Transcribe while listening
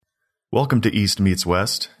Welcome to East Meets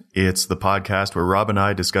West. It's the podcast where Rob and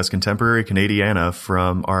I discuss contemporary Canadiana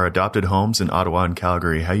from our adopted homes in Ottawa and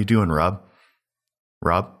Calgary. How you doing, Rob?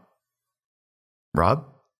 Rob?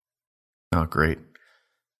 Oh, great.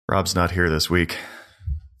 Rob's not here this week.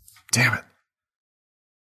 Damn it.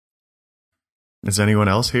 Is anyone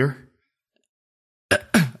else here?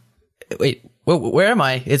 Wait, where am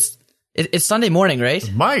I? It's Sunday morning,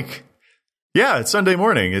 right? Mike. Yeah, it's Sunday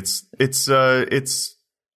morning. It's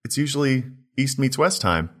usually East Meets West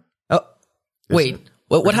time. Oh, wait.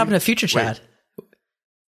 What happened to Future Chat?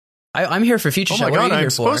 I'm here for Future Chat. Oh my what God, are you here I'm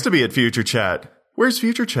for? supposed to be at Future Chat. Where's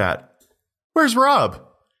Future Chat? Where's Rob?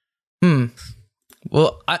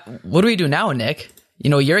 Well, what do we do now, Nick? You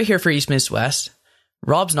know, you're here for East Meets West.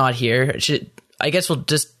 Rob's not here. I guess we'll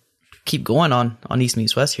just keep going on East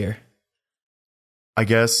Meets West here. I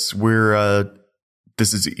guess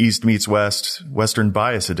this is East Meets West, Western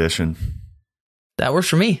Bias Edition. That works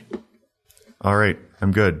for me. All right,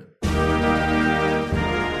 I'm good.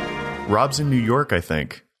 Rob's in New York, I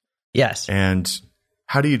think. Yes. And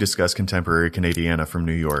how do you discuss contemporary Canadiana from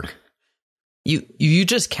New York? You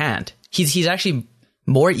just can't. He's actually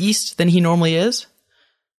more east than he normally is.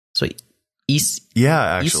 So east.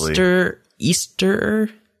 Yeah, actually.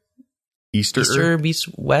 Easter meets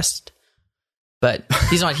West. But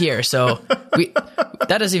he's not here, so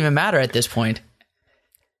that doesn't even matter at this point.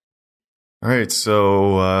 All right,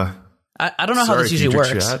 so I don't know how this usually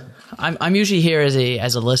works. Chat. I'm usually here as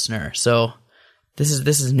a listener, so this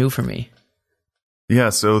is new for me. Yeah,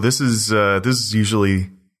 so this is usually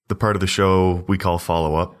the part of the show we call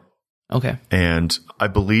follow up. Okay. And I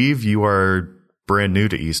believe you are brand new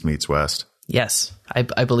to East Meets West. Yes,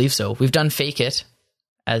 I believe so. We've done Fake It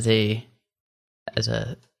as a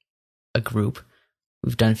group.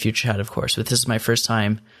 We've done Future Chat, of course, but this is my first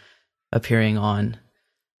time appearing on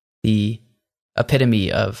the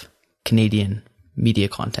epitome of Canadian media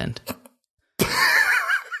content,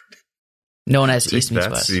 known as East Meets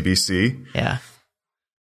West. CBC. Yeah.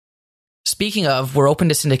 Speaking of, we're open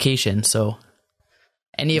to syndication, so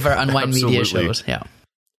any of our Unwind Media shows, yeah.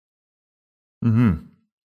 Mm-hmm.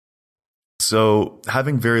 So,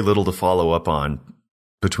 having very little to follow up on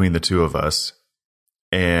between the two of us,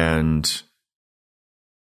 and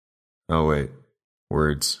oh wait,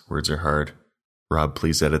 words are hard. Rob,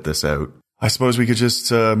 please edit this out. I suppose we could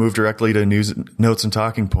just move directly to news, notes, and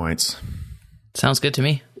talking points. Sounds good to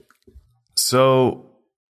me. So,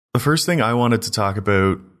 the first thing I wanted to talk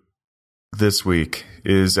about this week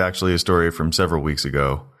is actually a story from several weeks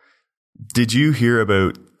ago. Did you hear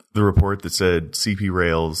about the report that said CP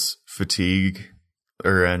Rail's fatigue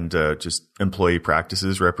and just employee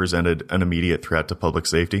practices represented an immediate threat to public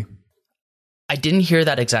safety? I didn't hear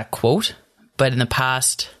that exact quote, but in the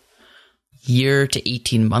past year to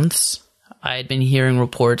 18 months, I had been hearing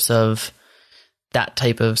reports of that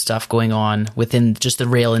type of stuff going on within just the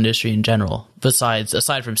rail industry in general. Aside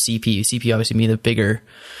from CP obviously being the bigger,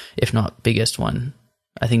 if not biggest one.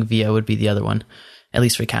 I think VIA would be the other one, at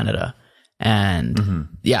least for Canada. And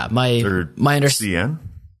yeah, my CN.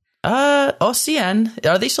 CN,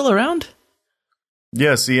 are they still around?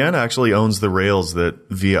 Yeah, CN actually owns the rails that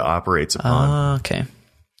VIA operates upon. Okay.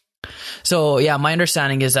 So yeah, my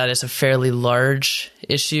understanding is that it's a fairly large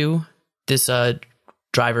issue. This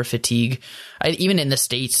driver fatigue, even in the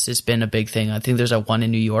States, it's been a big thing. I think there's one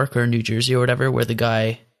in New York or New Jersey or whatever, where the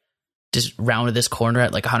guy just rounded this corner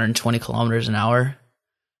at like 120 kilometers an hour.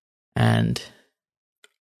 And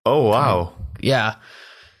oh wow, yeah.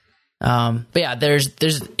 But yeah, there's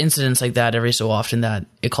incidents like that every so often that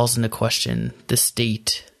it calls into question the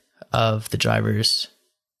state of the driver's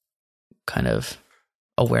kind of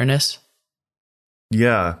awareness.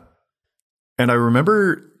 Yeah. And I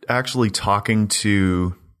remember actually talking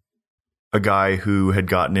to a guy who had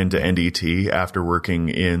gotten into NDT after working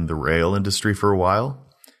in the rail industry for a while.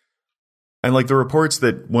 And like the reports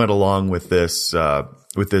that went along with this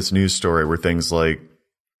news story were things like,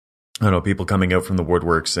 I don't know, people coming out from the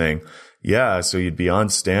woodwork saying, yeah, so you'd be on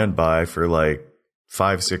standby for like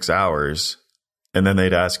 5-6 hours, and then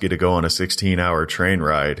they'd ask you to go on a 16-hour train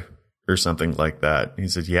ride or something like that. He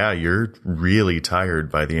said, yeah, you're really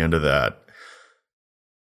tired by the end of that.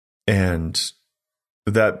 And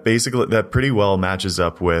that pretty well matches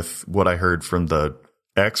up with what I heard from the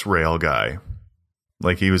ex-rail guy.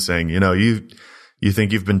 Like he was saying, you know, you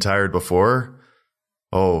think you've been tired before?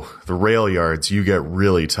 Oh, the rail yards, you get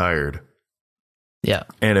really tired. Yeah.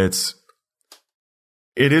 And it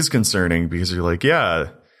is concerning because you're like,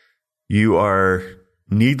 yeah, you are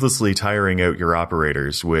needlessly tiring out your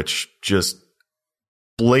operators, which just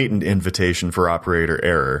blatant invitation for operator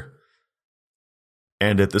error.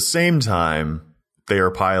 And at the same time, they are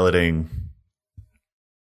piloting,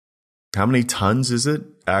 how many tons is it?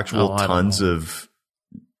 Actual tons of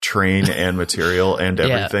train and material and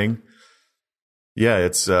everything. Yeah,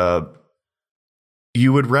 it's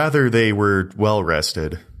you would rather they were well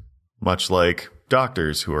rested, much like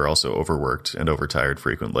doctors who are also overworked and overtired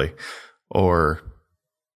frequently. Or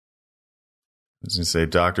I was going to say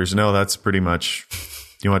doctors. No, that's pretty much,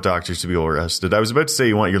 you want doctors to be well rested. I was about to say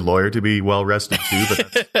you want your lawyer to be well rested too,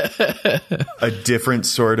 but that's a different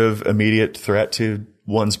sort of immediate threat to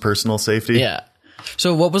one's personal safety. Yeah.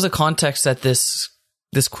 So what was the context that this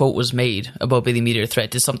quote was made about the immediate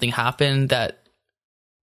threat? Did something happen that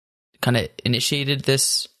kind of initiated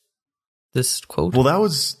this quote? Well,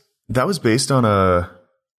 that was based on a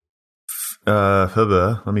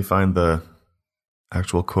let me find the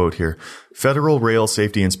actual quote here. Federal Rail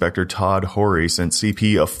Safety Inspector Todd Horry sent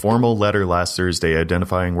CP a formal letter last Thursday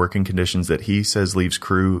identifying working conditions that he says leave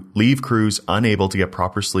crews unable to get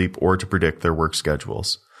proper sleep or to predict their work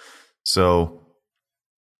schedules. So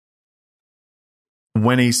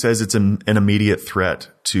when he says it's an immediate threat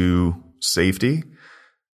to safety,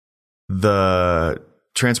 the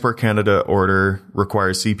Transport Canada order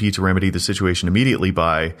requires CP to remedy the situation immediately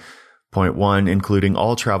by point 1, including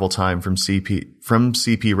all travel time from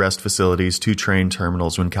CP rest facilities to train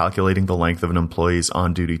terminals when calculating the length of an employee's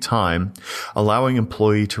on-duty time, allowing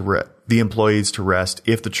the employees to rest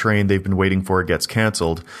if the train they've been waiting for gets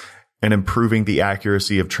canceled, and improving the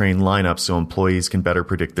accuracy of train lineups so employees can better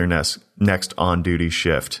predict their next on-duty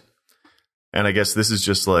shift. And I guess this is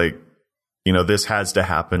just like, this has to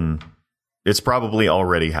happen. It's probably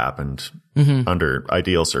already happened under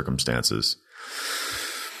ideal circumstances.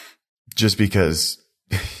 Just because,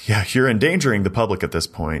 you're endangering the public at this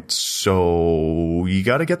point. So you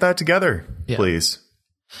got to get that together, please.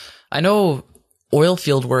 I know oil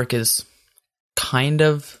field work is kind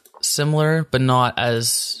of similar, but not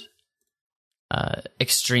as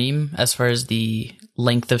extreme as far as the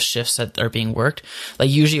length of shifts that are being worked. Like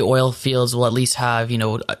usually oil fields will at least have, 2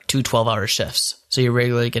 12-hour shifts. So you're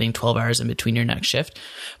regularly getting 12 hours in between your next shift.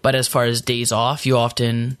 But as far as days off, you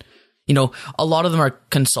often... a lot of them are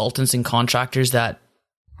consultants and contractors that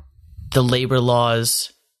the labor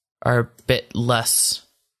laws are a bit less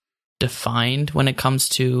defined when it comes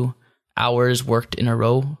to hours worked in a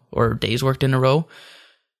row or days worked in a row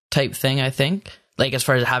type thing, I think. Like as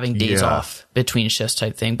far as having days off between shifts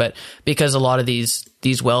type thing. But because a lot of these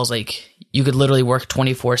wells, like you could literally work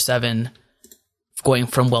 24/7 going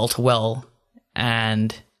from well to well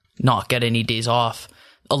and not get any days off.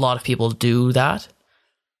 A lot of people do that.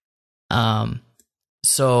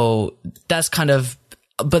 So that's kind of,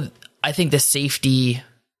 but I think the safety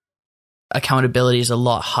accountability is a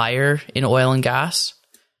lot higher in oil and gas,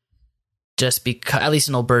 just because, at least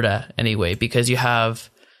in Alberta anyway, because you have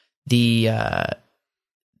the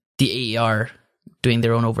AER doing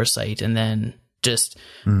their own oversight. And then just,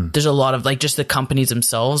 there's a lot of like just the companies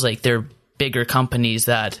themselves, like they're bigger companies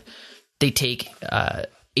that they take,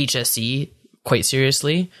 HSE quite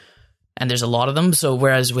seriously. And there's a lot of them. So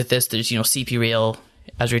whereas with this, there's, CP Rail,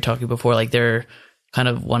 as we were talking before, like they're kind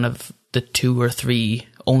of one of the 2 or 3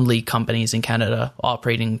 only companies in Canada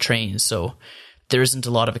operating trains. So there isn't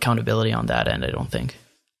a lot of accountability on that end, I don't think.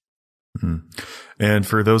 Mm-hmm. And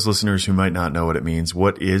for those listeners who might not know what it means,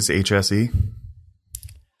 what is HSE?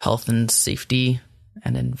 Health and Safety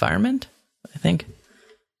and Environment, I think.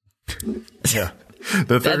 Yeah.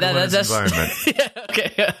 The third one is environment. Yeah,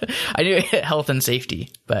 okay. I knew health and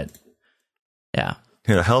safety, but... Yeah,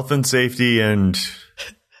 health and safety and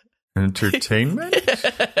entertainment?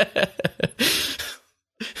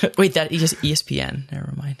 Wait, that is ESPN.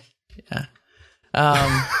 Never mind. Yeah.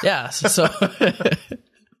 Yeah, so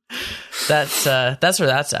that's where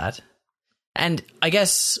that's at. And I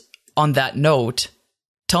guess on that note,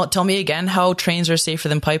 tell me again how trains are safer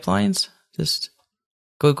than pipelines. Just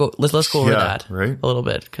go let's go over that a little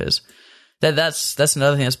bit, because that's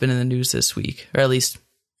another thing that's been in the news this week, or at least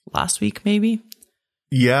last week, maybe.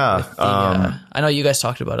 Yeah. I know you guys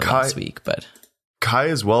talked about it last week, but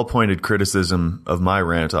Kaya's well-pointed criticism of my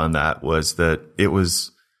rant on that was that it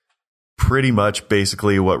was pretty much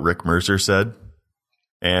basically what Rick Mercer said.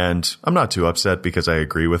 And I'm not too upset because I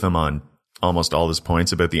agree with him on almost all his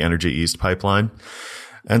points about the Energy East pipeline.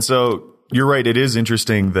 And so you're right. It is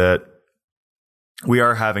interesting that we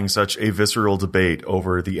are having such a visceral debate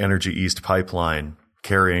over the Energy East pipeline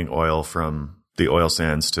carrying oil from the oil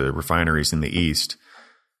sands to refineries in the East.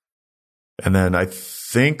 And then I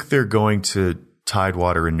think they're going to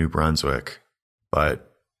Tidewater in New Brunswick,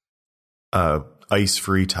 but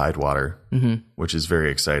ice-free Tidewater, which is very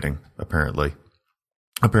exciting, apparently.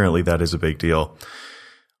 Apparently that is a big deal.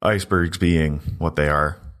 icebergs being what they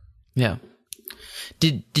are. Yeah.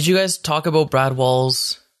 Did you guys talk about Brad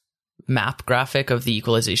Wall's map graphic of the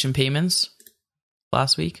equalization payments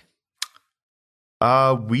last week?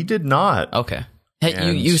 We did not. Okay.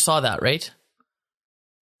 Hey, you saw that, right?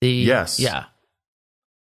 Yes. Yeah.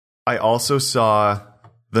 I also saw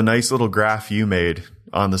the nice little graph you made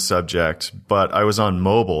on the subject, but I was on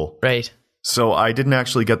mobile. Right. So I didn't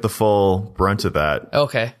actually get the full brunt of that.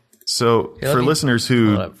 Okay. So for listeners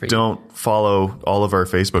who don't follow all of our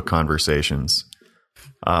Facebook conversations,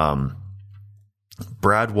 Brad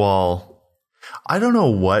Wall, I don't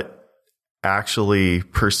know what actually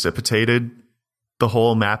precipitated the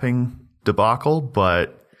whole mapping debacle,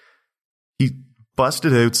 but he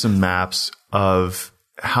busted out some maps of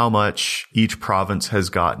how much each province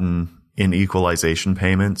has gotten in equalization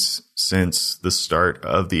payments since the start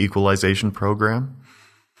of the equalization program.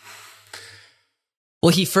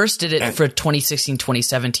 Well, he first did it for 2016,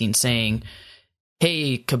 2017, saying,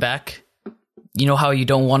 hey, Quebec, you know how you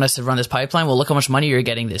don't want us to run this pipeline? Well, look how much money you're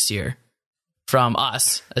getting this year from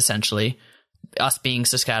us, essentially. Us being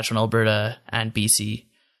Saskatchewan, Alberta, and BC.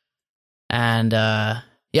 And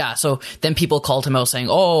so then people called him out saying,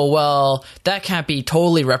 oh, well, that can't be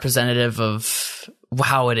totally representative of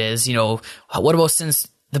how it is. You know, what about since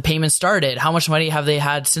the payment started? How much money have they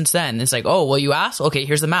had since then? It's like, oh, well, you asked? Okay,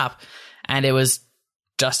 here's the map. And it was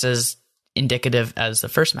just as indicative as the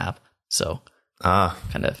first map. So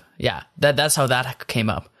kind of, yeah, that's how that came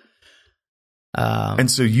up. And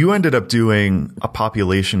so you ended up doing a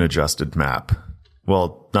population adjusted map.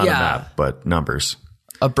 Well, not a map, but numbers.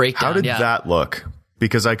 A breakdown. How did that look?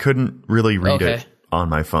 Because I couldn't really read it on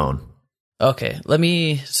my phone. Okay,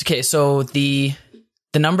 so the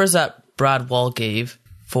numbers that Brad Wall gave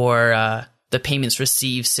for the payments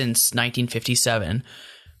received since 1957,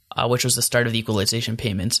 which was the start of the equalization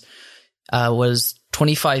payments, was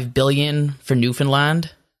 $25 billion for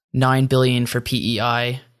Newfoundland, $9 billion for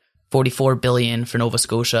PEI, $44 billion for Nova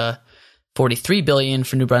Scotia, $43 billion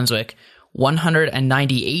for New Brunswick,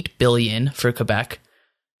 $198 billion for Quebec,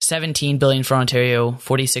 $17 billion for Ontario,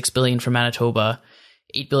 $46 billion for Manitoba,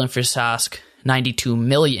 $8 billion for Sask, $92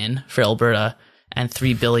 million for Alberta, and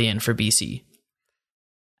 $3 billion for BC.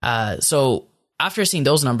 So after seeing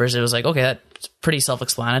those numbers, it was like, okay, that's pretty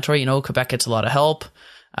self-explanatory. You know, Quebec gets a lot of help.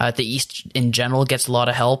 The East in general gets a lot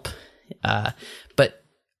of help. But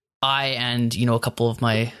I and, a couple of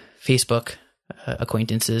my Facebook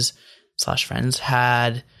acquaintances / friends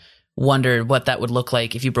had wondered what that would look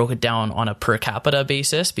like if you broke it down on a per capita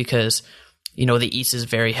basis, because, the East is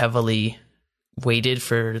very heavily weighted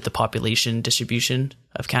for the population distribution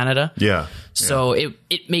of Canada. Yeah. So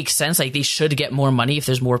it makes sense. Like, they should get more money if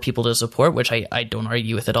there's more people to support, which I don't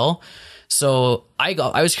argue with at all. So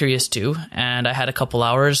I was curious too, and I had a couple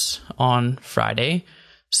hours on Friday.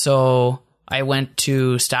 So I went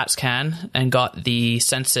to StatsCan and got the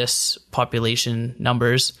census population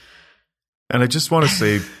numbers. And I just want to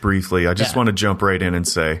say briefly, I just want to jump right in and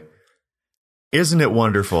say, isn't it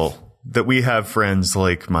wonderful that we have friends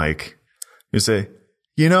like Mike who say,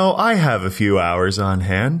 I have a few hours on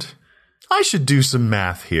hand. I should do some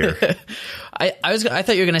math here. I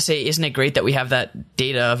thought you were going to say, isn't it great that we have that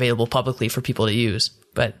data available publicly for people to use?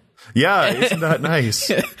 But yeah, isn't that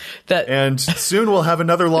nice? And soon we'll have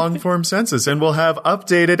another long form census, and we'll have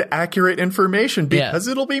updated, accurate information because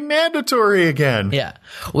it'll be mandatory again. Yeah.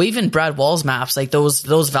 Well, even Brad Wall's maps, like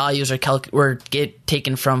those values were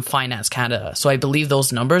taken from Finance Canada. So I believe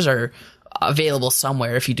those numbers are available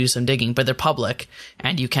somewhere if you do some digging, but they're public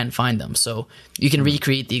and you can find them. So you can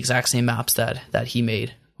recreate the exact same maps that he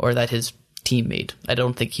made or that his team made. I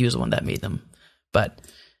don't think he was the one that made them, but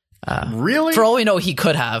really, for all we know, he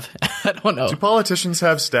could have. I don't know. Do politicians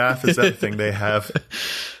have staff? Is that a thing they have?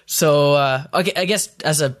 So okay, I guess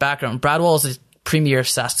as a background, Brad Wall is the premier of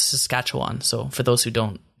Saskatchewan. So for those who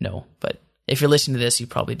don't know, but if you're listening to this, you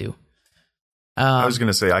probably do. I was going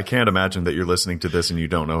to say, I can't imagine that you're listening to this and you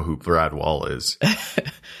don't know who Brad Wall is.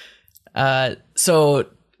 So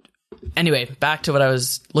anyway, back to what I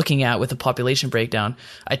was looking at with the population breakdown.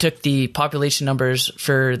 I took the population numbers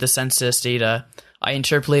for the census data. I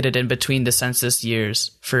interpolated in between the census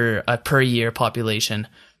years for a per year population,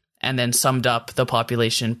 and then summed up the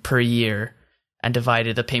population per year and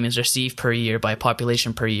divided the payments received per year by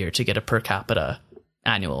population per year to get a per capita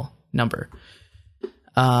annual number.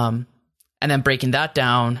 And then breaking that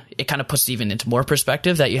down, it kind of puts it even into more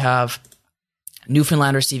perspective that you have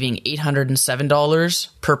Newfoundland receiving $807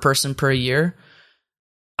 per person per year.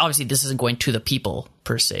 Obviously, this isn't going to the people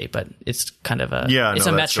per se, but it's kind of a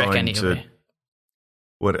metric anyway.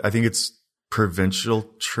 I think it's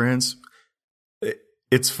provincial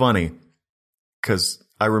It's funny because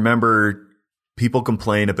I remember people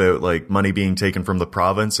complain about like money being taken from the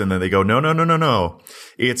province, and then they go, no.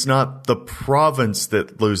 It's not the province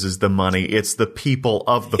that loses the money. It's the people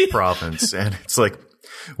of the province. And it's like,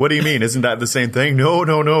 what do you mean? Isn't that the same thing?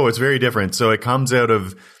 No. It's very different. So it comes out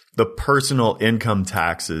of the personal income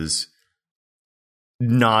taxes,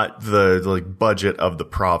 not the like budget of the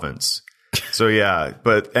province. So yeah,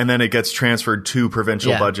 and then it gets transferred to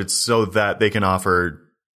provincial budgets so that they can offer,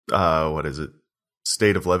 what is it?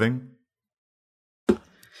 State of living?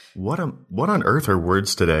 What on earth are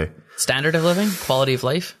words today? Standard of living, quality of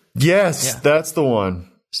life. Yes, that's the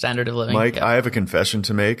one. Standard of living. Mike, I have a confession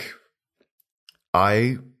to make.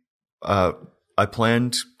 I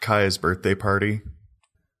planned Kaya's birthday party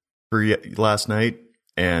for last night,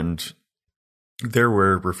 and there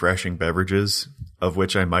were refreshing beverages, of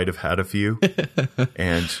which I might have had a few,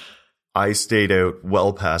 and I stayed out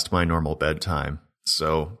well past my normal bedtime.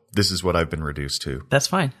 So this is what I've been reduced to. That's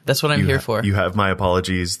fine. That's what I'm here for. You have my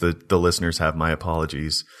apologies. The listeners have my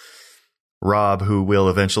apologies. Rob, who will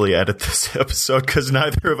eventually edit this episode because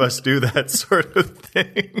neither of us do that sort of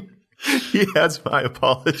thing, he has my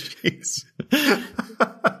apologies.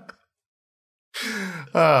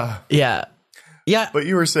 Yeah. But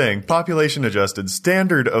you were saying population adjusted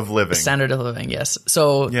standard of living. Standard of living, yes.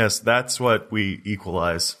 So yes, that's what we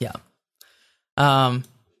equalize. Yeah.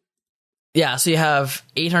 So you have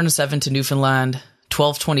 807 to Newfoundland,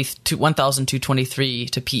 1,223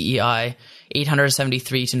 to PEI,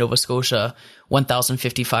 873 to Nova Scotia,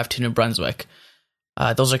 1,055 to New Brunswick.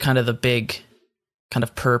 Those are kind of the big, kind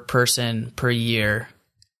of per person per year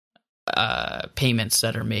payments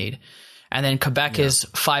that are made. And then Quebec is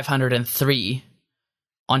 503,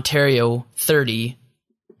 Ontario 30,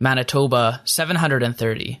 Manitoba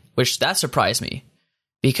 730, which that surprised me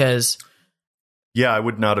because I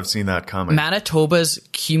would not have seen that coming. Manitoba's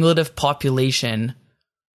cumulative population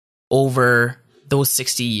over those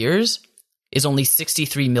 60 years is only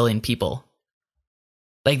 63 million people.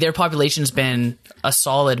 Like their population's been a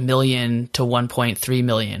solid million to 1.3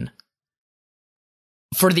 million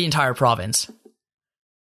for the entire province.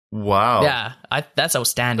 Wow. Yeah, that's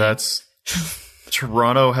outstanding. That's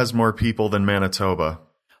Toronto has more people than Manitoba.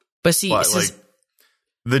 But see,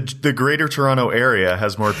 the greater Toronto area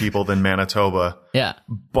has more people than Manitoba. Yeah.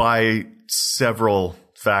 By several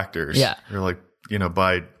factors. Yeah. You're like,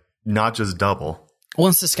 by not just double. Well,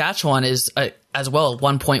 and Saskatchewan is as well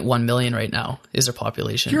 1.1 million right now is their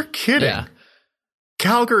population. You're kidding. Yeah.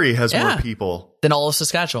 Calgary has more people than all of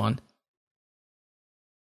Saskatchewan.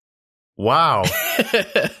 Wow.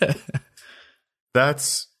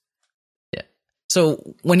 That's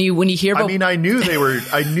So when you hear about, I knew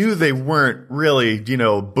they weren't really,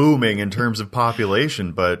 booming in terms of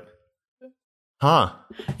population, but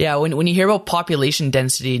Yeah, when you hear about population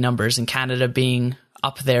density numbers in Canada being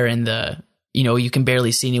up there in the, you can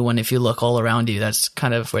barely see anyone if you look all around you, that's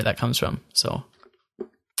kind of where that comes from. So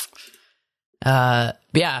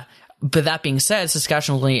but that being said,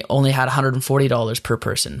 Saskatchewan only had $140 per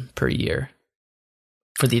person per year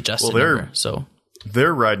for the adjusted number. So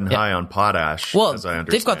they're riding high on potash. Well, as I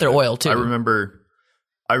understand they've got their oil too. I remember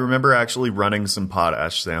actually running some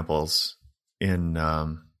potash samples in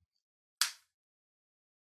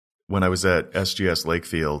when I was at SGS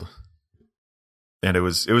Lakefield, and it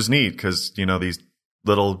was neat because these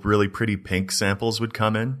little really pretty pink samples would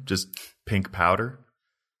come in, just pink powder.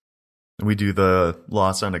 And we do the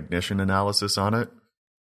loss on ignition analysis on it.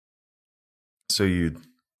 So you'd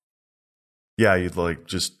like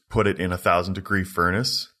just put it in 1,000-degree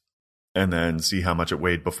furnace and then see how much it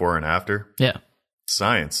weighed before and after. Yeah.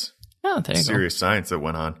 Science. Oh, there you go. Serious science that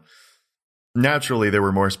went on. Naturally, there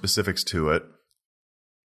were more specifics to it.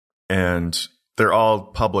 And they're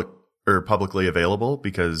all publicly available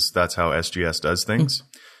because that's how SGS does things.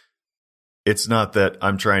 It's not that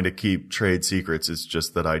I'm trying to keep trade secrets. It's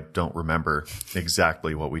just that I don't remember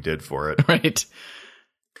exactly what we did for it. Right.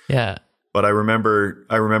 Yeah. But I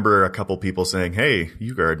remember a couple people saying, "Hey,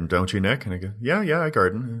 you garden, don't you, Nick?" And I go, "Yeah, I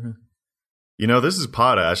garden." This is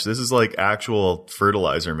potash. This is like actual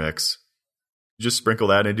fertilizer mix. Just sprinkle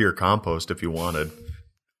that into your compost if you wanted.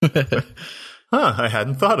 I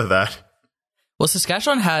hadn't thought of that. Well,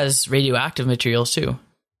 Saskatchewan has radioactive materials too.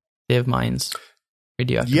 They have mines.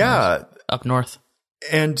 Radioactive mines up north.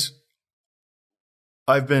 And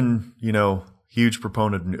I've been, huge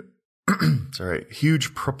proponent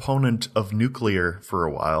of nuclear for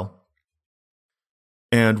a while.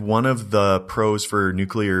 And one of the pros for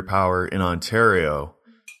nuclear power in Ontario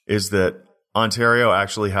is that Ontario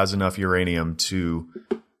actually has enough uranium to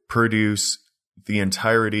produce the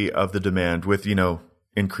entirety of the demand with,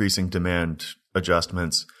 increasing demand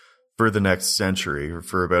adjustments for the next century or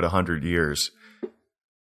for about 100 years.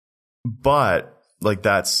 But like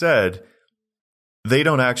that said, they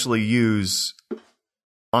don't actually use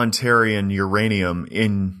Ontarian uranium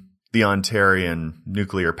in the Ontarian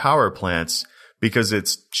nuclear power plants because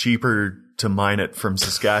it's cheaper to mine it from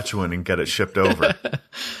Saskatchewan and get it shipped over.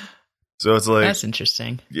 So it's like, that's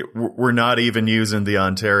interesting. We're not even using the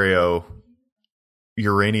Ontario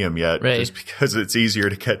uranium yet, right, just because it's easier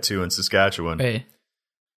to get to in Saskatchewan. Right.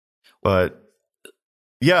 But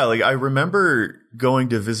yeah, like I remember going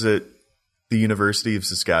to visit the University of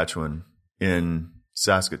Saskatchewan in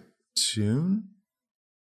Saskatoon.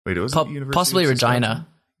 Wait, it was possibly Regina.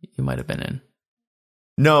 You might have been in.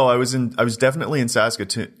 No, I was definitely in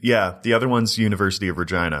Saskatoon. Yeah, the other one's University of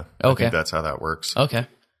Regina. Okay, I think that's how that works. Okay.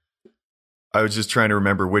 I was just trying to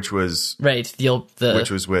remember which was right. Which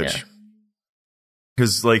was which.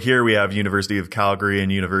 Because like here we have University of Calgary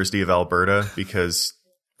and University of Alberta because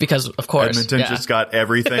of course Edmonton just got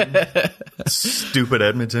everything. Stupid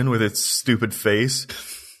Edmonton with its stupid face.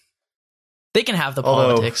 They can have the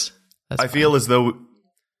politics. I feel as though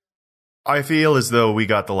we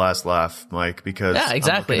got the last laugh, Mike, because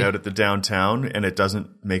exactly. I'm looking out at the downtown and it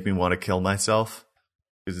doesn't make me want to kill myself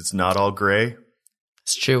because it's not all gray.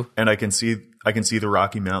 It's true. And I can see the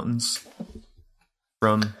Rocky Mountains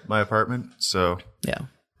from my apartment. So, yeah,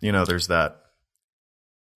 there's that.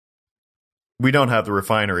 We don't have the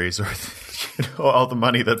refineries or all the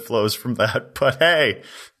money that flows from that, but hey,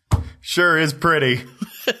 sure is pretty.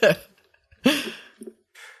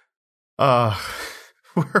 Where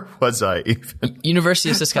was I even? University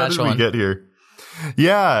of Saskatchewan. How did we get here?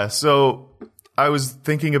 Yeah, so I was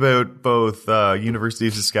thinking about both University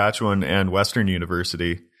of Saskatchewan and Western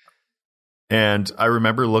University. And I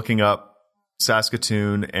remember looking up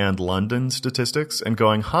Saskatoon and London statistics and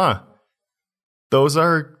going, those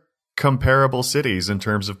are comparable cities in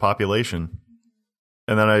terms of population.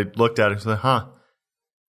 And then I looked at it and said,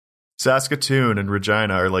 Saskatoon and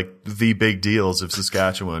Regina are like the big deals of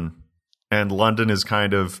Saskatchewan. And London is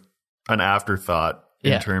kind of an afterthought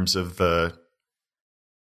in terms of the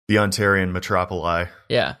Ontarian metropoli.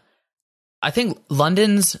 Yeah. I think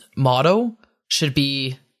London's motto should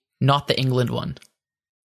be not the England one.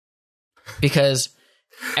 Because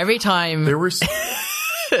every time... There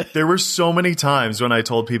were so many times when I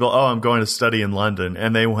told people, I'm going to study in London.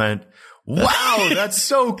 And they went, wow, that's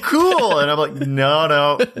so cool. And I'm like,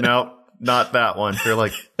 no, not that one. They're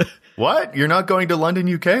like... What? You're not going to London,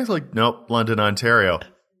 UK? It's like, nope, London, Ontario.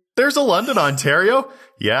 There's a London, Ontario?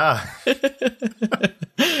 Yeah.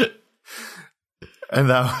 And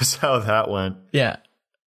that was how that went. Yeah.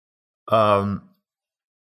 I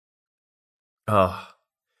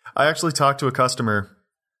actually talked to a customer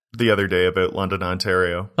the other day about London,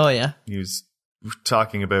 Ontario. Oh, yeah? He was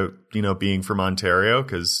talking about, being from Ontario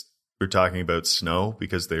because we're talking about snow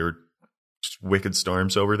because they were wicked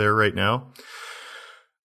storms over there right now.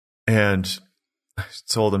 And I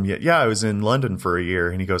told him, I was in London for a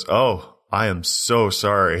year. And he goes, oh, I am so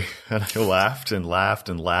sorry. And I laughed and laughed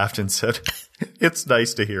and laughed and said, it's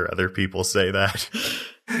nice to hear other people say that.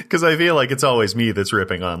 Because I feel like it's always me that's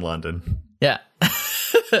ripping on London. Yeah.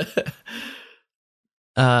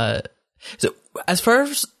 So as far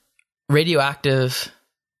as radioactive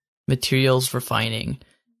materials refining,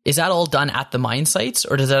 is that all done at the mine sites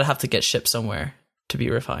or does that have to get shipped somewhere to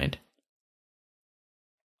be refined?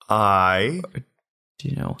 I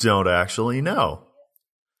don't actually know.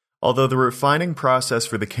 Although the refining process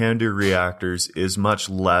for the CANDU reactors is much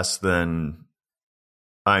less than,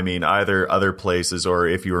 either other places or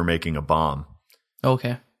if you were making a bomb.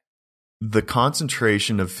 Okay. The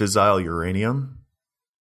concentration of fissile uranium,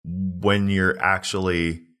 when you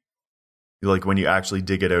actually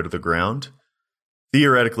dig it out of the ground,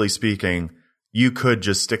 theoretically speaking, you could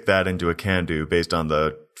just stick that into a CANDU based on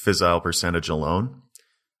the fissile percentage alone.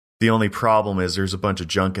 The only problem is there's a bunch of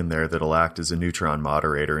junk in there that'll act as a neutron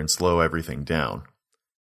moderator and slow everything down.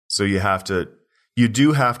 So you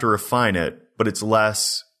do have to refine it, but it's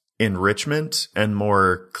less enrichment and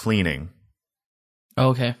more cleaning.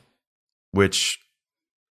 Okay. Which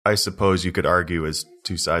I suppose you could argue is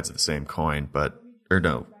two sides of the same coin, or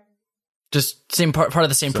no. Just same part of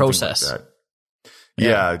the same process. Like that.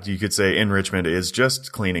 Yeah, you could say enrichment is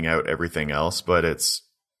just cleaning out everything else, but it's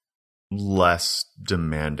less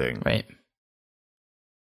demanding. Right.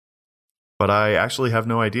 But I actually have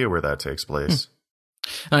no idea where that takes place.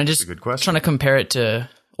 And I'm just a good question. Trying to compare it to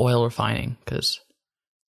oil refining because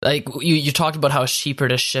like you talked about how it's cheaper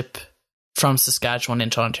to ship from Saskatchewan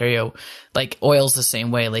into Ontario. Like oil's the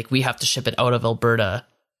same way. Like we have to ship it out of Alberta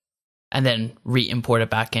and then re-import it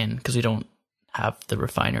back in because we don't have the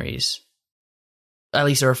refineries at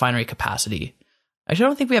least a refinery capacity. Actually, I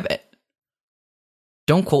don't think we have.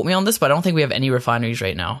 Don't quote me on this, but I don't think we have any refineries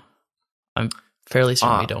right now. I'm fairly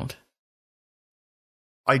certain we don't.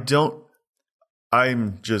 I don't.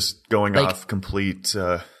 I'm just going off complete,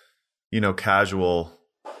 casual.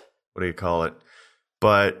 What do you call it?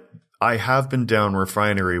 But I have been down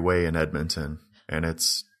Refinery Way in Edmonton, and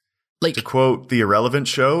it's, like, to quote The Irrelevant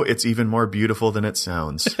Show, it's even more beautiful than it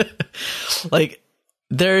sounds. Like,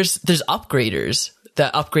 there's upgraders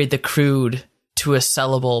that upgrade the crude to a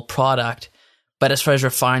sellable product, but as far as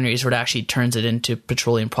refineries, where it actually turns it into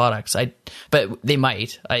petroleum products, but they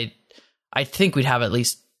might. I think we'd have at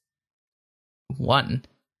least one,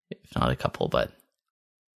 if not a couple, but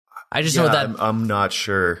I just know that I'm not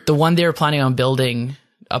sure. The one they were planning on building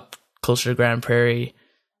up closer to Grand Prairie,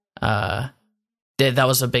 that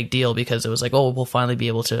was a big deal because it was like, oh, we'll finally be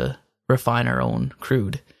able to refine our own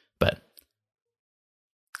crude. But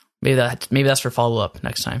maybe that's for follow up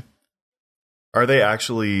next time. Are they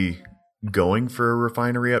actually going for a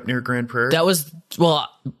refinery up near Grand Prairie? That was,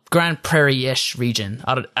 Grand Prairie-ish region,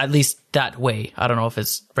 at least that way. I don't know if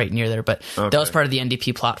it's right near there, but that was part of the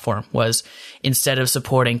NDP platform, was instead of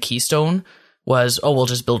supporting Keystone, we'll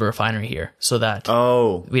just build a refinery here so that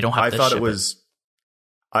we don't have to ship it.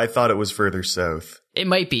 I thought it was further south. It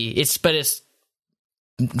might be. It's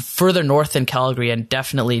further north than Calgary and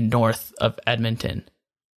definitely north of Edmonton.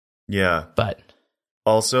 Yeah. But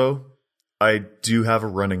also, I do have a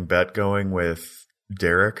running bet going with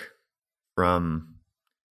Derek from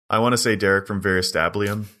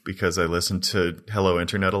Veristablium, because I listen to Hello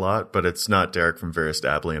Internet a lot, but it's not Derek from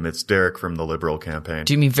Veristablium. It's Derek from the Liberal campaign.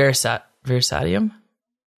 Do you mean Verisadium?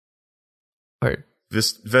 Or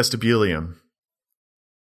Vestibulium.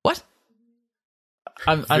 What?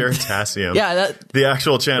 Veritasium. Yeah, the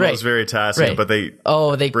actual channel is Veritasium, but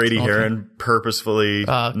Brady Heron purposefully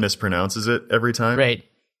mispronounces it every time. Right.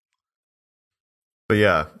 But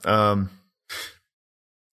yeah,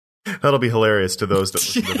 that'll be hilarious to those that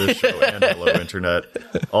listen to this show and Hello Internet,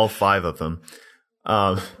 all 5 of them.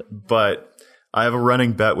 But I have a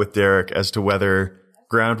running bet with Derek as to whether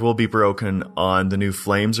ground will be broken on the new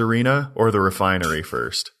Flames Arena or the refinery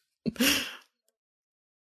first.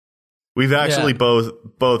 We've actually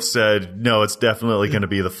both said, no, it's definitely going to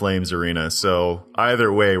be the Flames Arena. So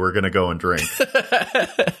either way, we're going to go and drink.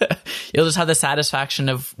 You'll just have the satisfaction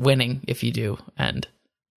of winning if you do. And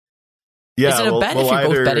yeah, is it a bet if you're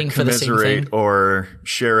both betting for the same thing? Or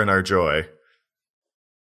share in our joy.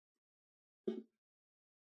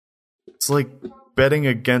 It's like betting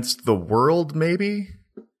against the world, maybe?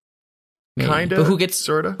 Kind of. But who gets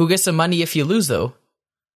the money if you lose, though?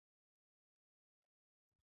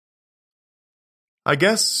 I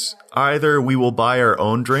guess either we will buy our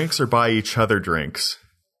own drinks or buy each other drinks.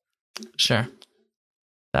 Sure.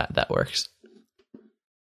 That works.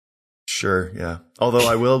 Sure, yeah.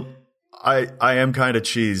 Although I am kind of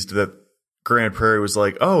cheesed that Grand Prairie was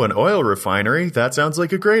like, oh, an oil refinery? That sounds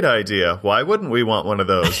like a great idea. Why wouldn't we want one of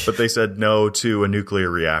those? But they said no to a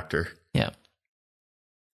nuclear reactor. Yeah.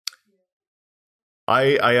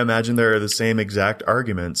 I imagine there are the same exact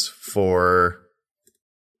arguments for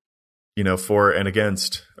and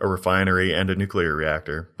against a refinery and a nuclear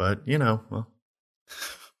reactor. But, well,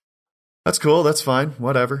 that's cool. That's fine.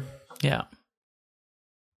 Whatever. Yeah.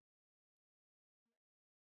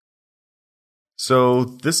 So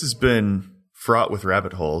this has been fraught with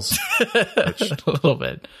rabbit holes. Which a little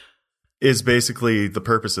bit. Is basically the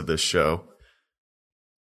purpose of this show.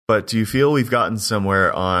 But do you feel we've gotten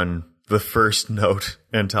somewhere on the first note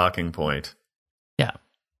and talking point? Yeah.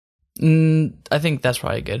 I think that's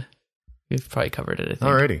probably good. We've probably covered it, I think.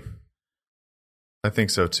 Alrighty. I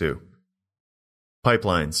think so too.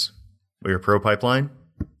 Pipelines. We are pro-pipeline,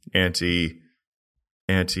 anti-tired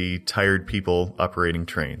people operating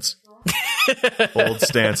trains. Bold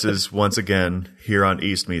stances once again here on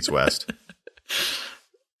East Meets West.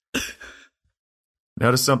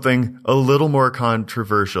 Now to something a little more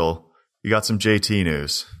controversial. You got some JT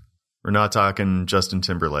news. We're not talking Justin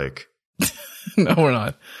Timberlake. No, we're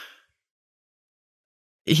not.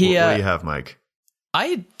 What do you have, Mike?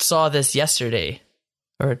 I saw this yesterday,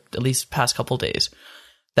 or at least past couple days,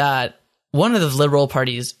 that one of the Liberal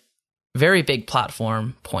Party's very big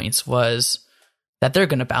platform points was that they're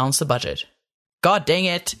going to balance the budget. God dang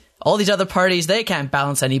it. All these other parties, they can't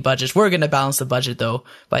balance any budgets. We're going to balance the budget, though,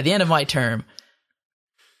 by the end of my term.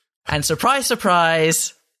 And surprise,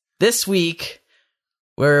 surprise, this week,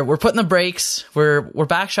 we're putting the brakes. We're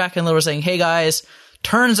backtracking a little. We're saying, hey, guys,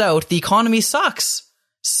 turns out the economy sucks.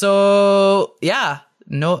 So, yeah,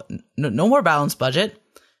 no more balanced budget.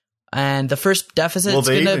 And the first deficit is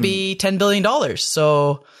going to be $10 billion.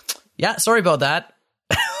 So, yeah, sorry about that.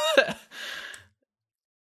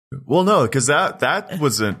 Well, no, because that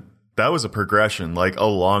was a progression, like a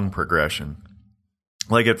long progression.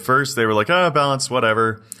 Like at first they were like, balance,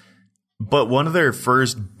 whatever. But one of their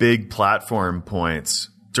first big platform points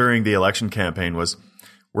during the election campaign was,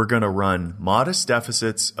 we're going to run modest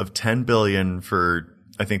deficits of $10 billion for,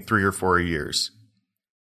 I think, 3 or 4 years.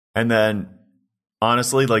 And then,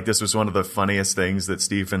 honestly, like, this was one of the funniest things that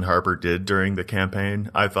Stephen Harper did during the campaign,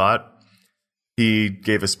 I thought. He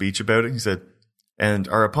gave a speech about it. He said, and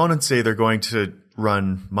our opponents say they're going to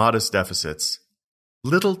run modest deficits.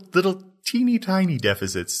 Little teeny tiny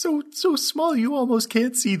deficits. So small you almost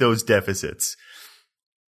can't see those deficits.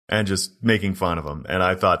 And just making fun of them. And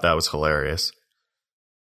I thought that was hilarious.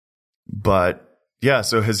 But yeah,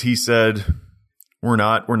 so has he said we're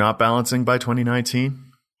not balancing by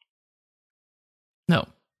 2019? No.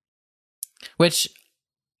 Which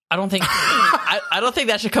I don't think I don't think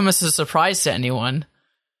that should come as a surprise to anyone,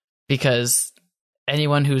 because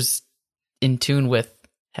anyone who's in tune with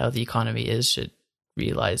how the economy is should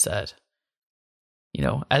realize that, you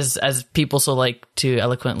know, as people so like to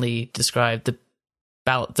eloquently describe, the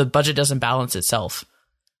budget doesn't balance itself.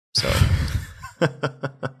 So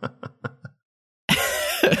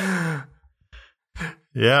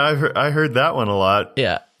yeah, I heard that one a lot.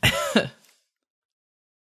 Yeah.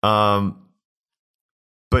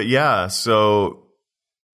 But yeah, so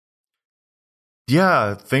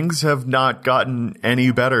yeah, things have not gotten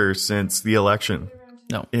any better since the election.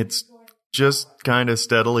 No. It's just kind of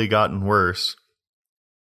steadily gotten worse.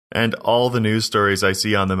 And all the news stories I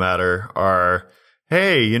see on the matter are,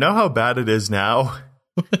 hey, you know how bad it is now?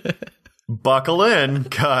 Buckle in,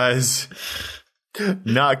 cause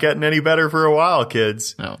not getting any better for a while,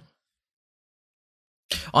 kids. No.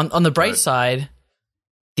 On the bright side,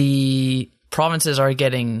 the provinces are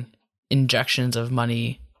getting injections of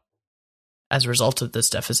money as a result of this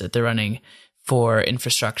deficit they're running for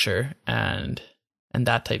infrastructure and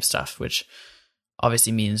that type of stuff, which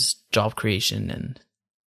obviously means job creation and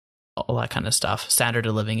all that kind of stuff, standard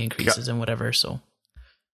of living increases and whatever. So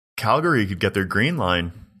Calgary could get their green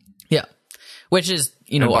line. Yeah. Which is,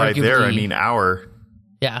 you know, and by arguably, there I mean our.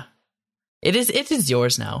 Yeah. It is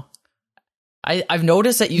yours now. I've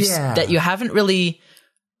noticed that you haven't really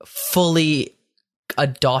fully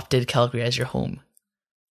adopted Calgary as your home.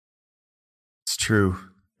 It's true.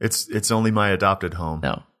 It's only my adopted home.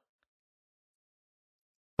 No.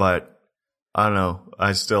 But I don't know.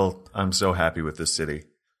 I'm so happy with this city.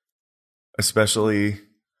 Especially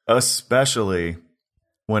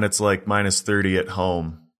when it's like minus 30 at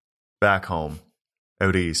home, back home,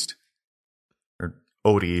 out east. Or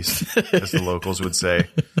out east, as the locals would say.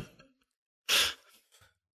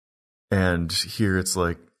 And here it's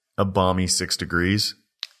like a balmy 6 degrees.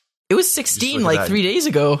 It was 16 like 3 days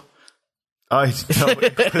ago. I know,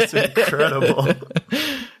 it was incredible.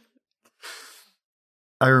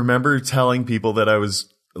 I remember telling people that I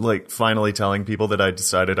was finally telling people that I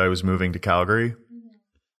decided I was moving to Calgary.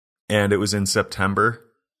 And it was in September.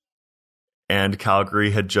 And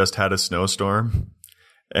Calgary had just had a snowstorm.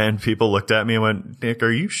 And people looked at me and went, Nick,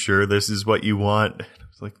 are you sure this is what you want? And I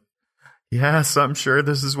was like, yes, I'm sure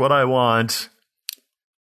this is what I want.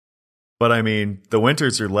 But I mean, the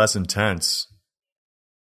winters are less intense.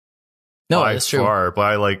 No, that's true.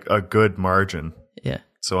 By like a good margin. Yeah.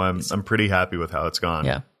 So I'm pretty happy with how it's gone.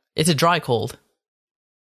 Yeah. It's a dry cold.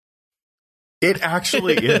 It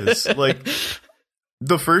actually is. Like,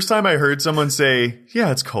 the first time I heard someone say,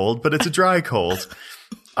 yeah, it's cold, but it's a dry cold,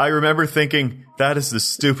 I remember thinking, that is the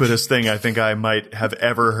stupidest thing I think I might have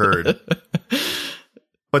ever heard.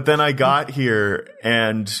 But then I got here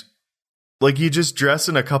and like you just dress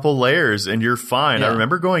in a couple layers and you're fine. Yeah. I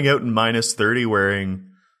remember going out in minus 30 wearing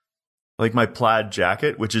like my plaid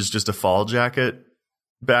jacket, which is just a fall jacket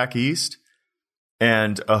back east,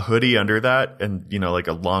 and a hoodie under that, and, you know, like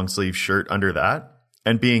a long sleeve shirt under that,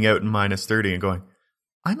 and being out in minus 30 and going,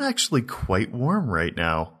 I'm actually quite warm right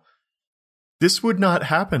now. This would not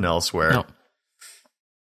happen elsewhere. No.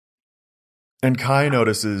 And Kai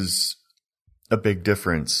notices a big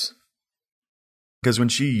difference. Because when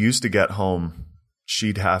she used to get home,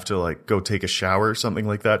 she'd have to like go take a shower or something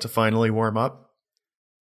like that to finally warm up.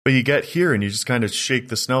 But you get here and you just kind of shake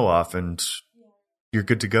the snow off and you're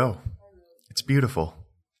good to go. It's beautiful.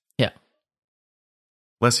 Yeah.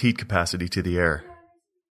 Less heat capacity to the air.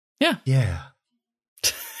 Yeah. Yeah.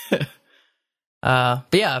 But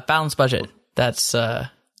yeah, balanced budget. That's yeah.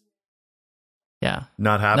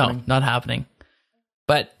 Not happening? No, not happening.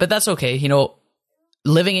 But that's okay. You know,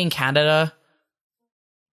 living in Canada,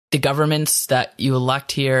 the governments that you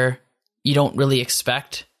elect here, you don't really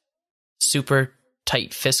expect super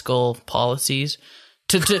tight fiscal policies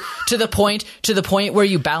to the point where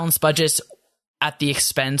you balance budgets at the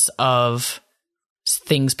expense of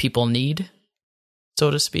things people need,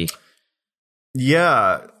 so to speak.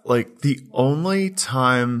 Yeah, like the only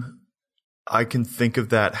time I can think of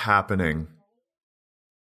that happening,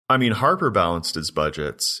 I mean, Harper balanced his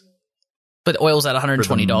budgets. But oil's at $120.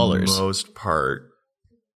 For the most part.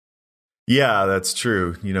 Yeah, that's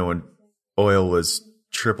true. You know, when oil was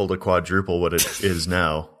triple to quadruple what it is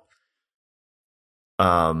now.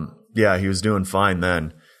 Yeah, he was doing fine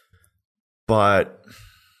then. But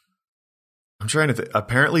I'm trying to think.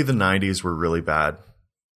 Apparently the 90s were really bad.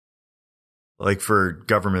 Like for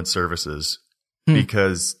government services.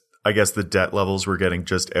 Because I guess the debt levels were getting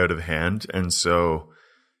just out of hand. And so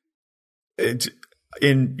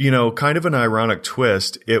in, you know, kind of an ironic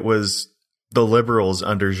twist, it was the Liberals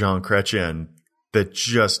under Jean Chrétien that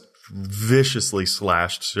just viciously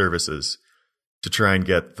slashed services to try and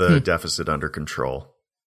get the deficit under control.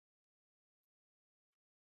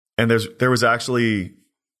 And there was actually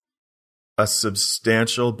a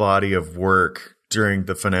substantial body of work during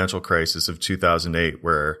the financial crisis of 2008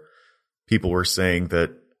 where people were saying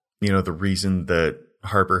that, you know, the reason that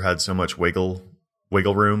Harper had so much wiggle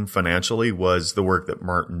room financially was the work that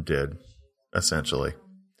Martin did, essentially.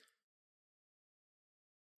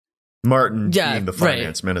 Martin being the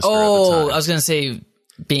finance minister at the time. I was going to say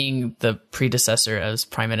being the predecessor as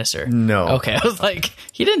prime minister. No. Okay, I was like,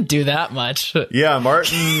 he didn't do that much. Yeah,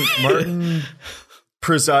 Martin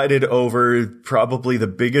presided over probably the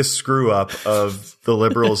biggest screw up of the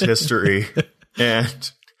Liberals' history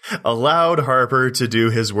and allowed Harper to do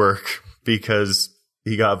his work because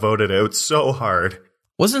he got voted out so hard.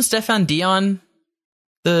 Wasn't Stefan Dion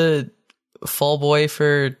the fall boy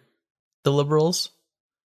for the Liberals?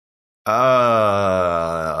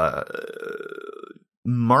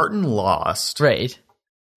 Martin lost. Right.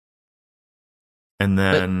 And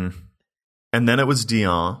then it was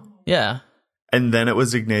Dion. Yeah. And then it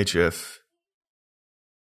was Ignatieff.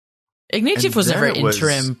 Ignatieff was never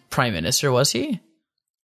interim prime minister, was he?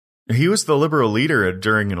 He was the Liberal leader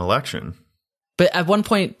during an election. But at one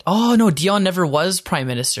point, Dion never was prime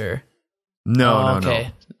minister. No.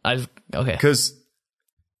 Okay. Okay. Because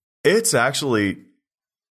it's actually,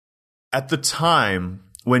 at the time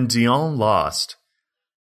when Dion lost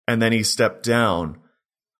and then he stepped down,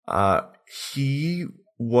 he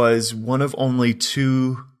was one of only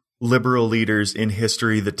two Liberal leaders in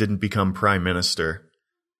history that didn't become prime minister.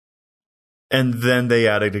 And then they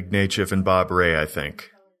added Ignatieff and Bob Rae, I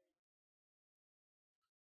think.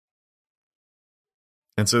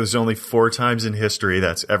 And so there's only 4 times in history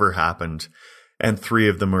that's ever happened. And 3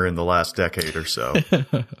 of them are in the last decade or so.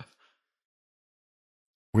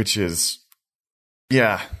 Which is,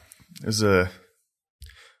 for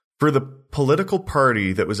the political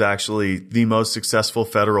party that was actually the most successful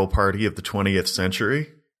federal party of the 20th century,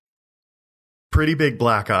 pretty big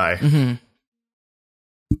black eye. Mm-hmm.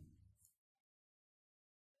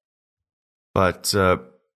 But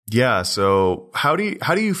so how do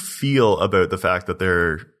you feel about the fact that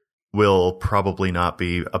there will probably not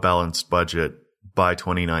be a balanced budget by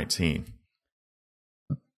 2019?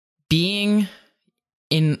 Being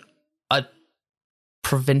in a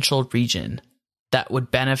provincial region that would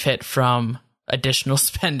benefit from additional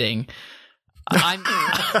spending, I'm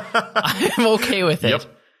okay with it. Yep.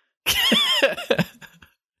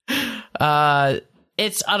 I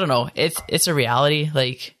don't know. It's a reality.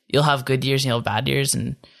 Like, you'll have good years and you'll have bad years,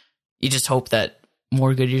 and you just hope that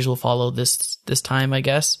more good years will follow this time, I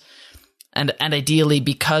guess. And ideally,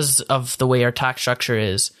 because of the way our tax structure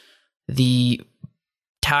is, the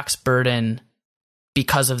tax burden,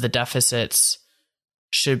 because of the deficits,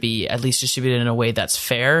 should be at least distributed in a way that's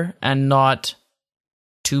fair and not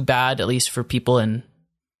too bad, at least for people in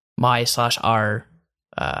my/our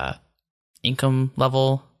income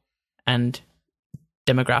level and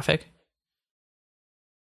demographic.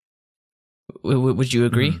 Would you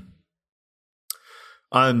agree? Mm-hmm.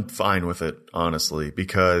 I'm fine with it, honestly,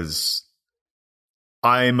 because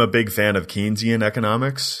I'm a big fan of Keynesian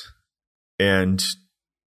economics, and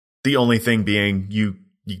the only thing being you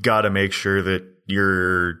got to make sure that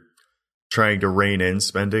you're trying to rein in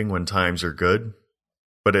spending when times are good,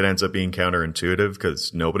 but it ends up being counterintuitive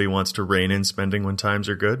because nobody wants to rein in spending when times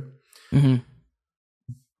are good. Mm-hmm.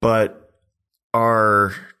 But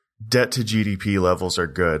our debt to GDP levels are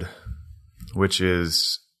good, which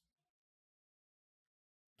is,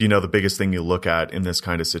 the biggest thing you look at in this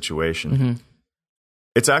kind of situation. Mm-hmm.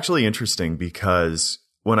 It's actually interesting because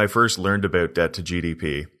when I first learned about debt to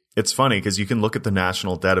GDP, it's funny because you can look at the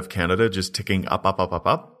national debt of Canada just ticking up.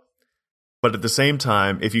 But at the same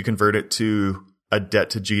time, if you convert it to a debt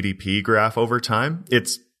to GDP graph over time,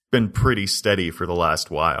 it's been pretty steady for the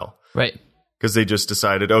last while. Right. Because they just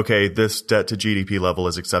decided, okay, this debt to GDP level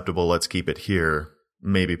is acceptable. Let's keep it here.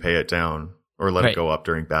 Maybe pay it down or let it go up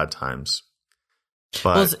during bad times.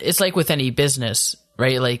 But well, it's like with any business,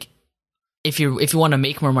 right? Like if you want to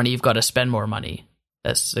make more money, you've got to spend more money.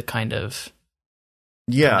 That's the kind of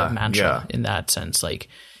mantra in that sense. Like,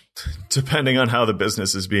 depending on how the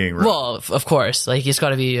business is being run. Well, of course, like it's got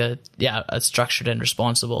to be a structured and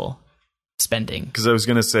responsible spending. Because I was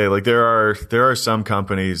going to say, like there are some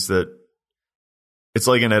companies that it's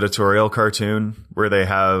like an editorial cartoon where they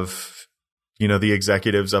have, the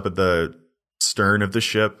executives up at the stern of the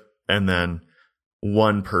ship and then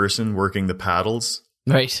one person working the paddles.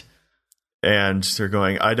 Right. And they're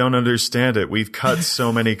going, I don't understand it. We've cut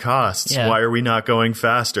so many costs. Why are we not going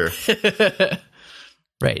faster?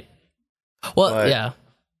 Right. Well, yeah.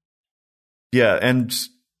 Yeah. And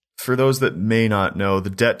for those that may not know,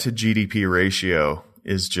 the debt to GDP ratio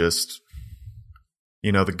is just,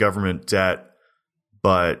 the government debt,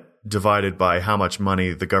 but divided by how much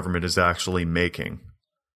money the government is actually making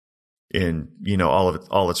in,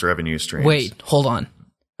 all its revenue streams. Wait, hold on.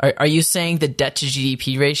 Are you saying the debt to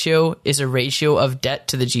GDP ratio is a ratio of debt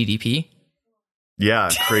to the GDP? Yeah,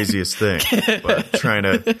 craziest thing. But trying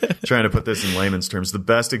to put this in layman's terms, the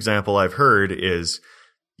best example I've heard is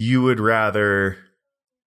you would rather,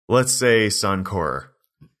 let's say Suncor.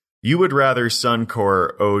 You would rather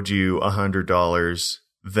Suncor owed you $100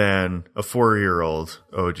 than a 4-year-old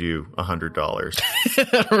owed you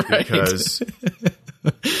 $100. Right. Because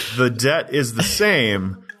the debt is the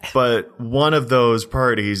same, but one of those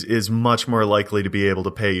parties is much more likely to be able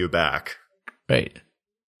to pay you back. Right.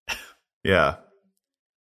 Yeah.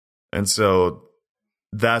 And so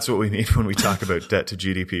that's what we mean when we talk about debt to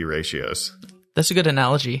GDP ratios. That's a good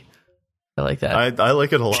analogy. I like that. I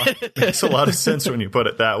like it a lot. It makes a lot of sense when you put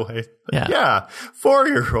it that way. Yeah.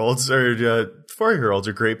 4-year-olds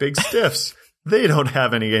are great big stiffs. They don't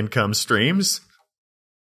have any income streams.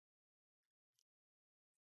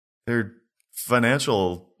 Their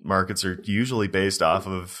financial markets are usually based off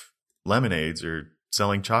of lemonades or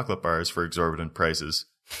selling chocolate bars for exorbitant prices.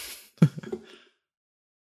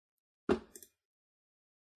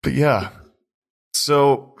 But yeah,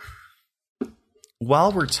 so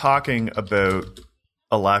while we're talking about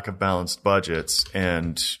a lack of balanced budgets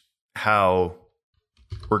and how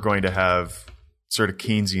we're going to have sort of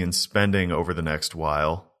Keynesian spending over the next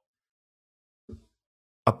while,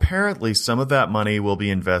 apparently some of that money will be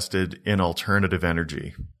invested in alternative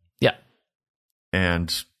energy. Yeah.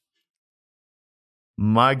 And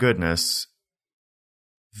my goodness,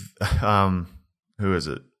 who is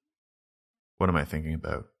it? What am I thinking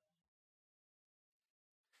about?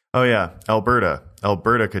 Oh, yeah, Alberta.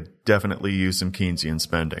 Alberta could definitely use some Keynesian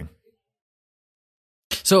spending.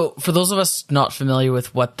 So for those of us not familiar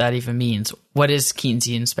with what that even means, what is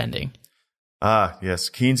Keynesian spending? Yes,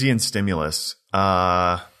 Keynesian stimulus.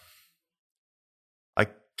 I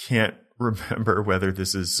can't remember whether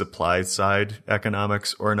this is supply side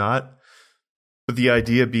economics or not, but the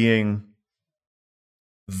idea being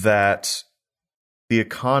that the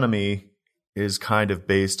economy is kind of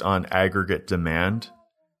based on aggregate demand.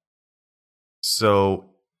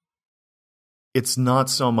 So it's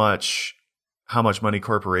not so much how much money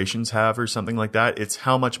corporations have or something like that. It's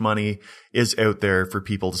how much money is out there for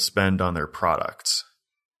people to spend on their products.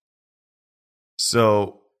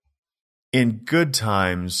 So in good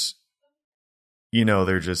times,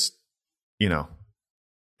 they're just,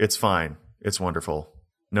 it's fine. It's wonderful.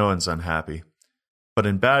 No one's unhappy. But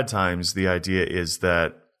in bad times, the idea is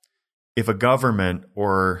that if a government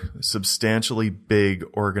or substantially big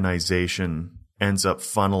organization ends up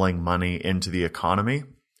funneling money into the economy,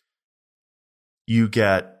 you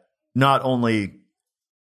get not only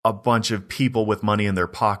a bunch of people with money in their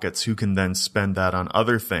pockets who can then spend that on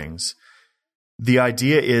other things. The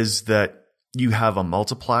idea is that you have a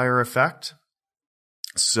multiplier effect.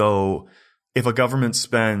 So if a government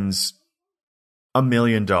spends $1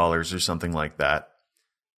 million or something like that,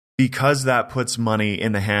 because that puts money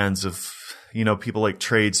in the hands of, people like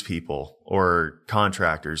tradespeople or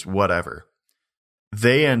contractors, whatever,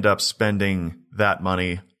 they end up spending that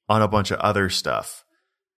money on a bunch of other stuff.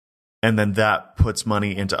 And then that puts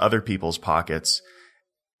money into other people's pockets.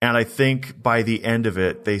 And I think by the end of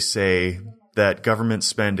it, they say that government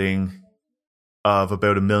spending of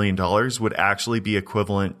about $1 million would actually be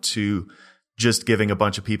equivalent to just giving a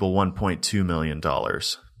bunch of people $1.2 million.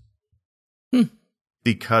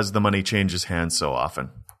 Because the money changes hands so often.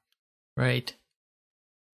 Right.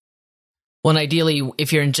 Well, and ideally,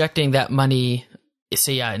 if you're injecting that money,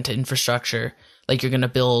 say, into infrastructure, like you're going to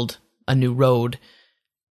build a new road,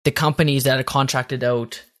 the companies that are contracted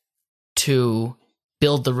out to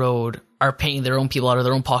build the road are paying their own people out of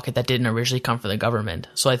their own pocket that didn't originally come from the government.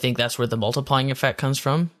 So I think that's where the multiplying effect comes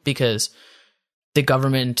from, because the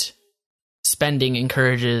government spending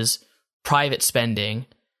encourages private spending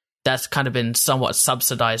that's kind of been somewhat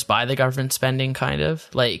subsidized by the government spending, kind of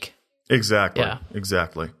like. Exactly. Yeah.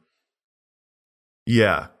 Exactly.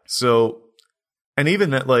 Yeah. So, and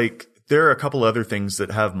even that, like, there are a couple other things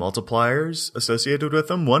that have multipliers associated with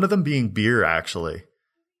them. One of them being beer, actually.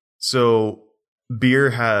 So beer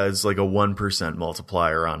has like a 1%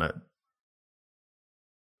 multiplier on it.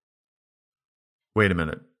 Wait a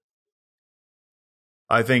minute.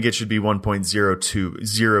 I think it should be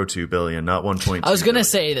 1.02 billion, not 1.2. I was going to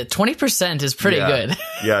say that 20% is pretty good.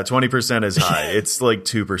 Yeah, 20% is high. It's like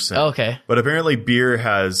 2%. Okay. But apparently beer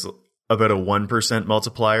has about a 1%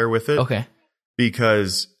 multiplier with it. Okay.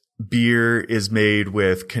 Because beer is made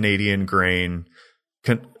with Canadian grain,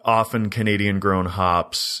 often Canadian grown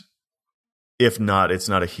hops. If not, it's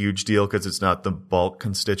not a huge deal because it's not the bulk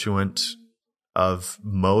constituent of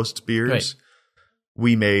most beers. Right.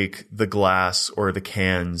 We make the glass or the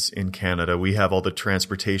cans in Canada. We have all the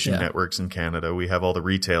transportation networks in Canada. We have all the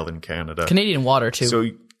retail in Canada. Canadian water too. So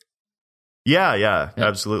yeah,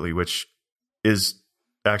 absolutely. Which is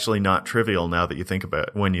actually not trivial now that you think about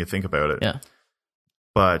it, when you think about it. Yeah.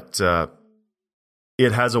 But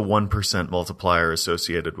it has a 1% multiplier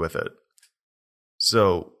associated with it.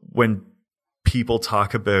 So when people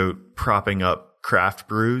talk about propping up craft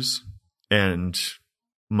brews and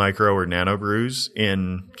micro or nano brews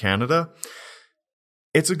in Canada,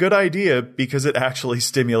 it's a good idea because it actually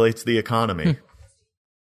stimulates the economy.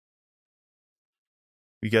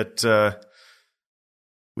 We get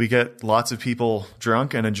lots of people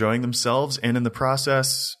drunk and enjoying themselves, and in the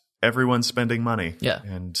process, everyone's spending money. Yeah.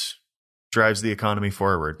 And drives the economy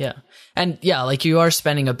forward. Yeah. And yeah, like you are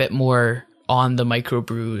spending a bit more on the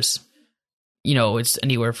microbrews. You know, it's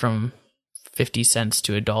anywhere from 50 cents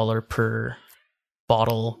to $1 per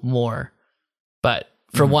bottle more. But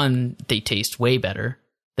for one, they taste way better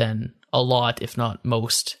than a lot, if not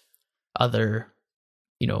most, other,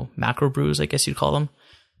 you know, macro brews, I guess you'd call them.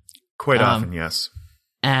 Quite often, yes.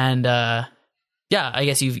 And yeah, I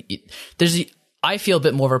guess I feel a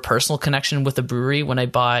bit more of a personal connection with the brewery when I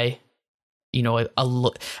buy, you know,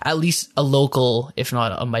 at least a local, if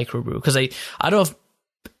not a microbrew. Because I don't know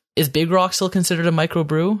is Big Rock still considered a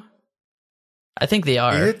microbrew? I think they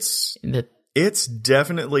are. It's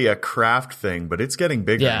definitely a craft thing, but it's getting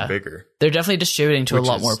bigger and bigger. They're definitely distributing to a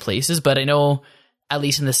lot more places, but I know, at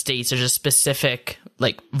least in the States, there's a specific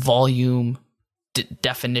like volume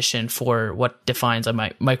definition for what defines a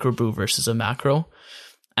microbrew versus a macro.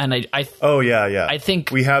 And I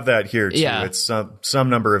think we have that here too. Yeah. It's some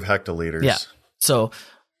number of hectoliters. Yeah. So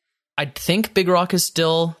I think Big Rock is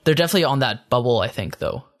still, they're definitely on that bubble, I think,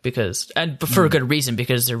 though, but for a good reason,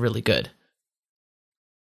 because they're really good.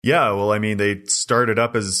 Yeah, well, I mean, they started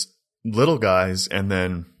up as little guys and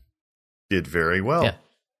then did very well. Yeah.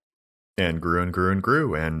 And grew and grew and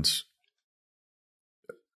grew and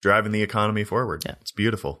driving the economy forward. Yeah. It's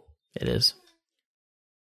beautiful. It is.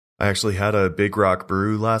 I actually had a Big Rock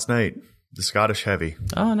brew last night, the Scottish Heavy.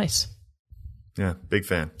 Oh, nice. Yeah, big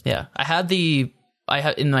fan. Yeah. I have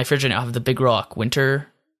in my fridge right now, I have the Big Rock Winter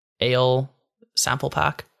Ale sample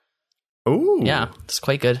pack. Oh. Yeah, it's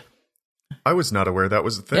quite good. I was not aware that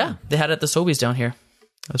was a thing. Yeah, they had it at the Sobeys down here.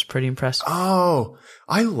 I was pretty impressed. Oh,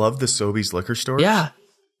 I love the Sobeys liquor stores. Yeah,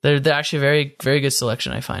 they're actually a very, very good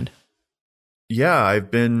selection, I find. Yeah,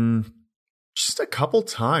 I've been just a couple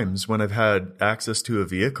times when I've had access to a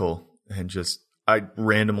vehicle and I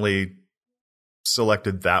randomly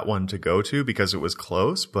selected that one to go to because it was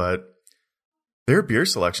close, but their beer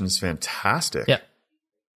selection is fantastic. Yeah.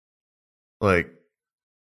 Like,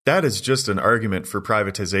 that is just an argument for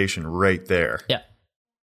privatization right there. Yeah.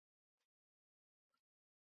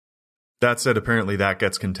 That said, apparently that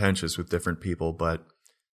gets contentious with different people, but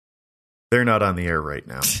they're not on the air right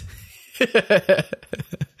now.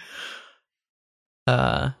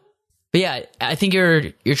 But yeah, I think you're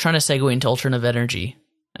trying to segue into alternative energy,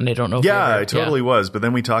 and I don't know. I totally was, but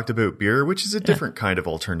then we talked about beer, which is a different kind of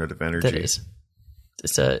alternative energy. That is.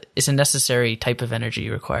 It's a necessary type of energy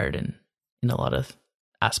required in a lot of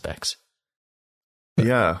aspects.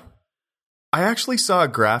 Yeah. I actually saw a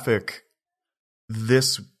graphic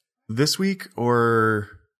this week or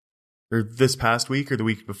this past week or the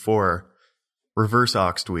week before, Reverse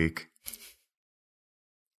Oxed Week.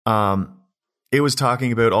 It was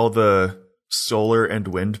talking about all the solar and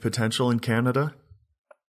wind potential in Canada.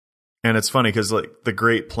 And it's funny because like the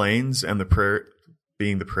Great Plains and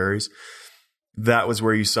being the prairies, that was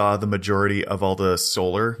where you saw the majority of all the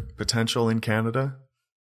solar potential in Canada,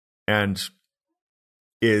 and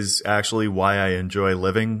is actually why I enjoy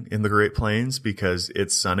living in the Great Plains, because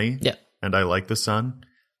it's sunny. Yeah. And I like the sun,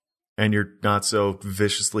 and you're not so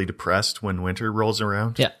viciously depressed when winter rolls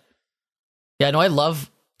around. Yeah. Yeah, no, I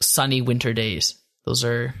love sunny winter days. Those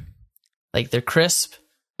are like, they're crisp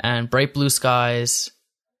and bright blue skies.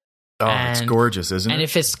 Oh, it's gorgeous, isn't it? And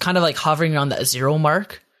if it's kind of like hovering around that 0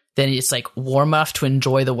 mark, then it's like warm enough to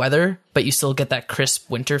enjoy the weather, but you still get that crisp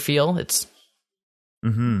winter feel. It's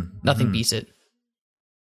nothing beats it.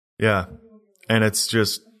 Yeah. And it's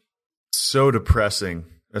just so depressing,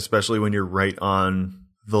 especially when you're right on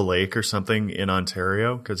the lake or something in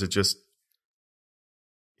Ontario, because it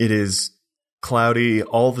is cloudy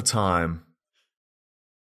all the time,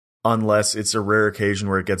 unless it's a rare occasion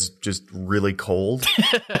where it gets just really cold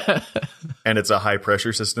and it's a high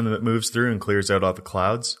pressure system that moves through and clears out all the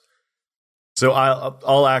clouds. So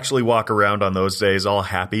I'll actually walk around on those days all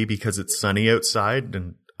happy because it's sunny outside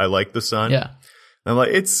and I like the sun. Yeah. I'm like,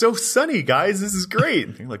 it's so sunny, guys. This is great.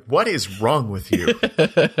 And you're like, what is wrong with you?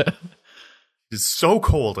 It's so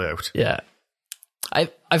cold out. Yeah.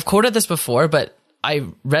 I've quoted this before, but I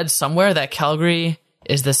read somewhere that Calgary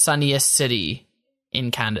is the sunniest city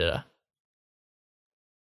in Canada.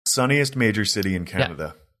 Sunniest major city in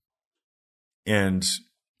Canada. Yeah. And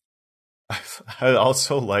I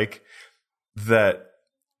also like that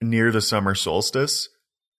near the summer solstice,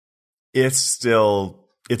 it's still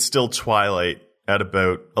twilight at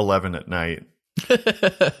about 11 at night.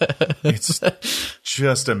 It's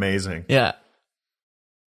just amazing. Yeah.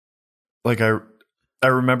 Like I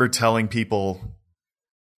remember telling people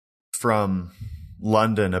from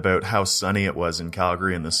London about how sunny it was in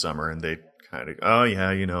Calgary in the summer, and they kind of, oh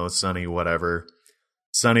yeah, it's sunny, whatever.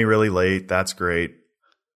 Sunny really late, that's great.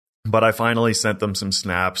 But I finally sent them some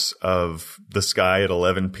snaps of the sky at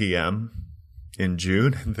 11 p.m. in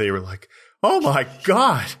June, and they were like, oh my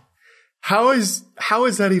God, how is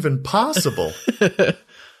that even possible? But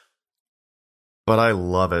I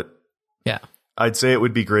love it. Yeah. I'd say it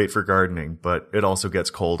would be great for gardening, but it also gets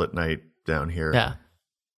cold at night down here. Yeah.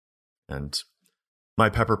 And my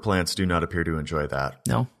pepper plants do not appear to enjoy that.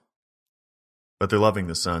 No. But they're loving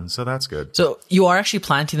the sun, so that's good. So you are actually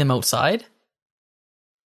planting them outside?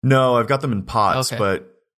 No, I've got them in pots, Okay.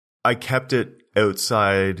 but I kept it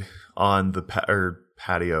outside on the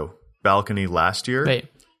patio balcony last year. Right.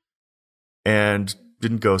 And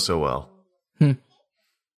didn't go so well.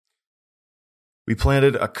 We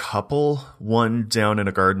planted a couple, one down in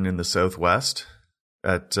a garden in the southwest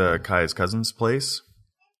at Kaya's cousin's place.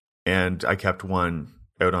 And I kept one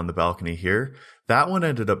out on the balcony here. That one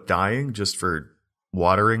ended up dying just for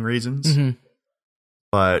watering reasons. Mm-hmm.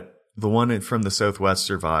 But the one from the southwest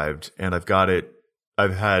survived, and I've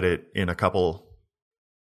had it in a couple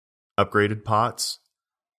upgraded pots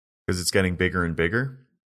because it's getting bigger and bigger.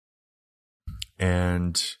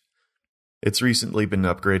 And it's recently been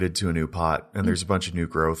upgraded to a new pot, and there's a bunch of new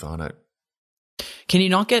growth on it. Can you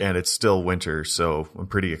not get... And it's still winter, so I'm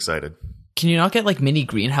pretty excited. Can you not get like mini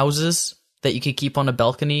greenhouses that you could keep on a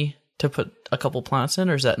balcony to put a couple plants in,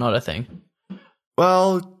 or is that not a thing?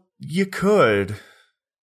 Well, you could.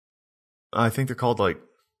 I think they're called like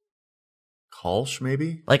Kolsch,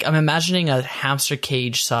 maybe? Like, I'm imagining a hamster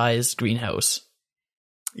cage sized greenhouse.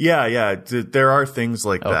 Yeah. There are things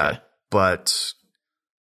like that. But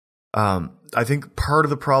I think part of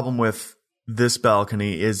the problem with this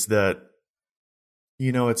balcony is that,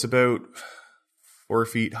 it's about 4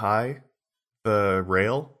 feet high, the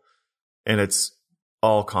rail, and it's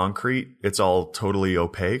all concrete. It's all totally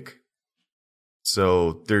opaque.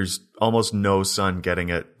 So there's almost no sun getting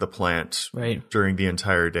at the plant during the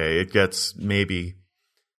entire day. It gets maybe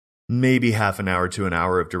half an hour to an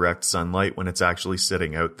hour of direct sunlight when it's actually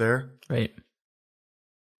sitting out there. Right.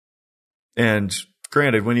 And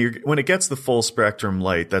granted, when it gets the full spectrum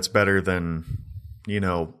light, that's better than,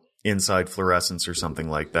 inside fluorescence or something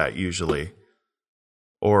like that usually,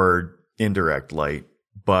 or indirect light.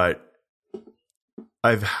 But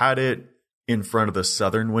I've had it in front of the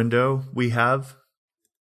southern window we have,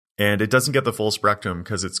 and it doesn't get the full spectrum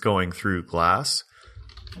because it's going through glass,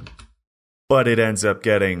 but it ends up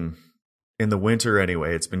getting, in the winter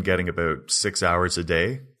anyway, it's been getting about 6 hours a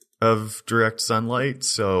day of direct sunlight.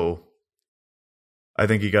 So I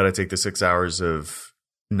think you got to take the 6 hours of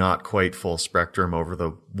not quite full spectrum over the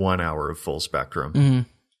 1 hour of full spectrum. Mm-hmm.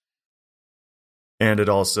 And it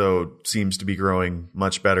also seems to be growing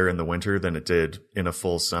much better in the winter than it did in a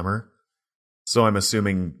full summer. So I'm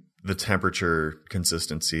assuming the temperature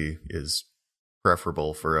consistency is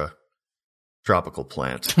preferable for a tropical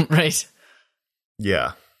plant. Right.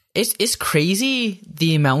 Yeah. It's crazy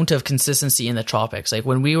the amount of consistency in the tropics. Like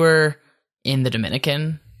when we were in the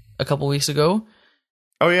Dominican a couple weeks ago.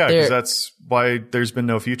 Oh yeah, because that's why there's been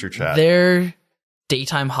no future chat. Their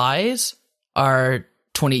daytime highs are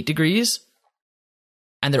 28 degrees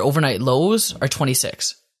and their overnight lows are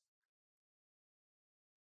 26.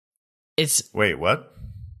 Wait, what?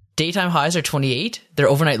 Daytime highs are 28, their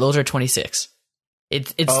overnight lows are 26.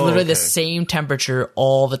 It's literally the same temperature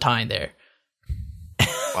all the time there.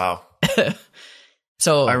 Wow.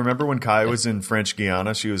 So I remember when Kai was in French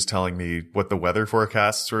Guiana, she was telling me what the weather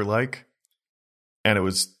forecasts were like. And it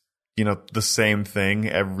was, the same thing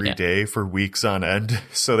every day for weeks on end.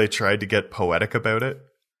 So they tried to get poetic about it.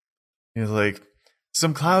 He was like,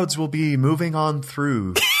 some clouds will be moving on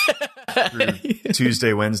through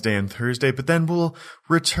Tuesday, Wednesday, and Thursday, but then we'll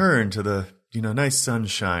return to the, nice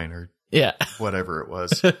sunshine or whatever it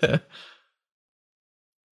was.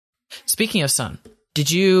 Speaking of sun, did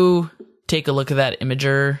you take a look at that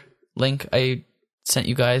Imager link I sent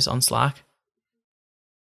you guys on Slack?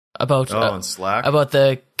 On Slack? About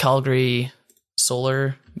the Calgary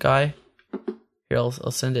solar guy? Here,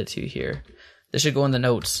 I'll send it to you here. This should go in the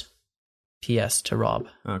notes. PS to Rob.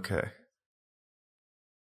 Okay.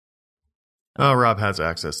 Oh, Rob has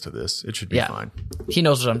access to this. It should be fine. He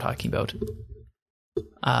knows what I'm talking about.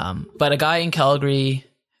 But a guy in Calgary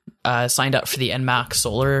signed up for the NMAX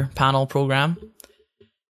solar panel program.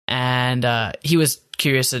 And he was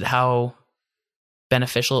curious at how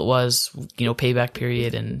beneficial it was, payback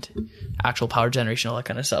period and actual power generation, all that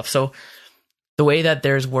kind of stuff. So the way that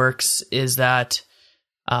theirs works is that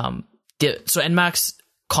so NMAX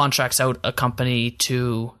contracts out a company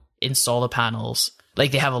to install the panels.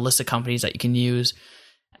 Like they have a list of companies that you can use,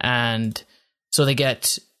 and so they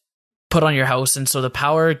get put on your house, and so the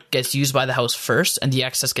power gets used by the house first, and the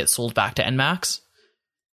excess gets sold back to NMAX.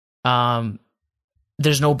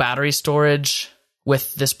 There's no battery storage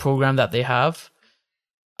with this program that they have.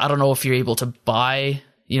 I don't know if you're able to buy,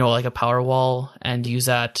 like a Powerwall and use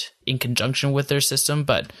that in conjunction with their system,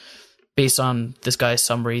 but based on this guy's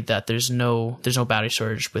summary, that there's no battery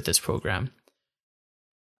storage with this program.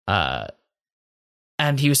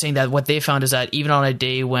 And he was saying that what they found is that even on a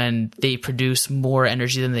day when they produce more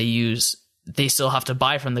energy than they use, they still have to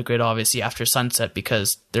buy from the grid, obviously, after sunset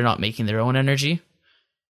because they're not making their own energy.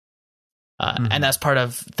 And that's part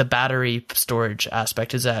of the battery storage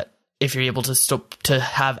aspect, is that if you're able to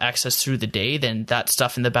have access through the day, then that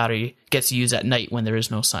stuff in the battery gets used at night when there is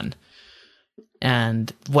no sun.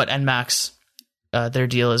 And what NMAX, their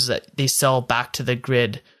deal is that they sell back to the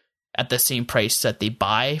grid at the same price that they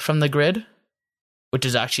buy from the grid, which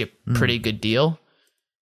is actually a pretty good deal.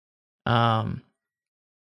 But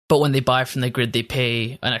when they buy from the grid, they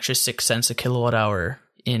pay an extra 6 cents a kilowatt hour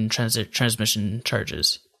in transmission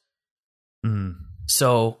charges.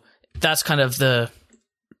 So that's kind of the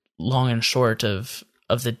long and short of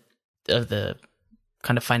the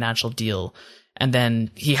kind of financial deal. And then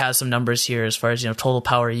he has some numbers here as far as, total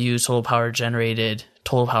power used, total power generated,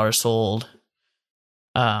 total power sold.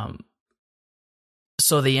 So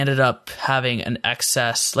they ended up having an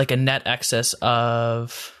excess, like a net excess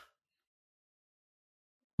of,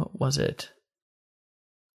 what was it?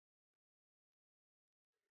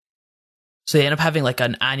 So they end up having like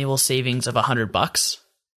an annual savings of $100.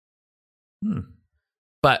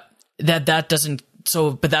 But that doesn't,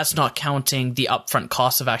 but that's not counting the upfront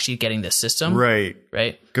cost of actually getting this system. Right.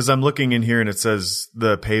 Right. Because I'm looking in here and it says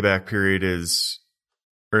the payback period is,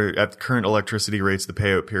 or at the current electricity rates, the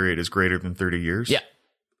payout period is greater than 30 years. Yeah.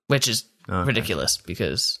 Which is ridiculous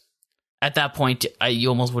because at that point, you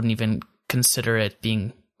almost wouldn't even consider it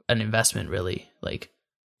being an investment, really.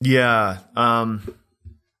 Yeah.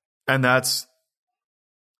 And that's,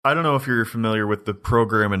 I don't know if you're familiar with the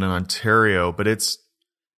program in Ontario, but it's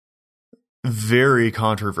very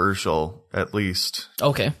controversial, at least.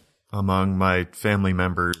 Okay. Among my family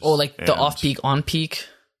members. Oh, like the off-peak, on-peak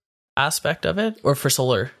aspect of it? Or for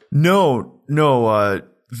solar? No.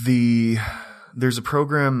 There's a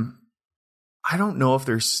program, I don't know if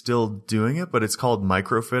they're still doing it, but it's called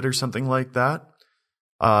Microfit or something like that.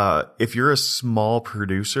 If you're a small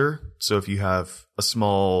producer, so if you have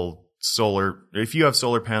if you have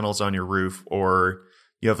solar panels on your roof, or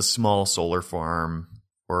you have a small solar farm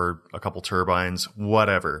or a couple turbines,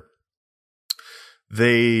 whatever,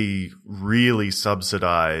 they really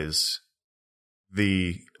subsidize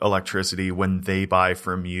the electricity when they buy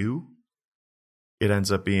from you. It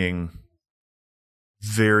ends up being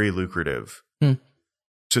very lucrative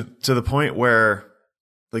to the point where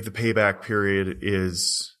like the payback period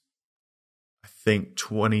is, I think,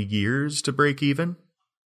 20 years to break even.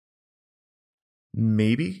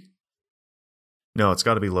 Maybe. No, it's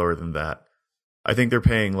got to be lower than that. I think they're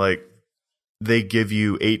paying they give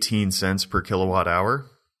you 18 cents per kilowatt hour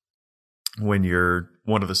when you're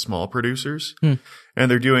one of the small producers. And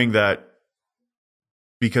they're doing that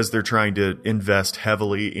because they're trying to invest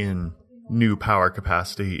heavily in new power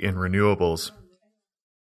capacity in renewables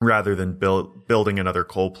rather than building another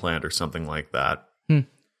coal plant or something like that.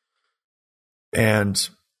 And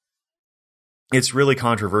it's really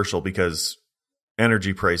controversial because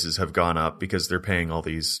energy prices have gone up because they're paying all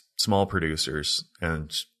these small producers,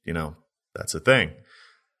 and, that's a thing.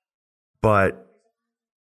 But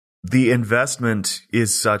the investment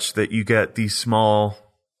is such that you get these small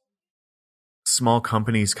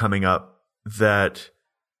companies coming up that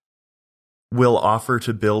will offer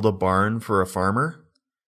to build a barn for a farmer.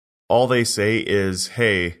 All they say is,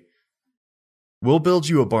 hey, we'll build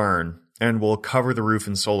you a barn and we'll cover the roof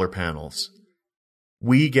in solar panels.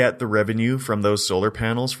 We get the revenue from those solar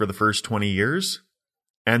panels for the first 20 years,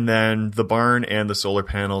 and then the barn and the solar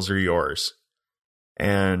panels are yours.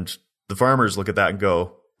 And the farmers look at that and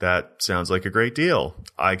go, that sounds like a great deal.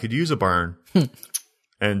 I could use a barn.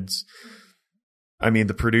 And I mean,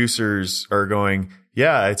 the producers are going,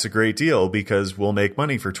 yeah, it's a great deal because we'll make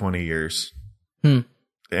money for 20 years.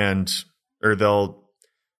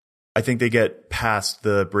 I think they get past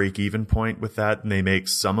the break-even point with that and they make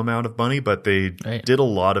some amount of money, but they did a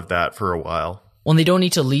lot of that for a while. Well, they don't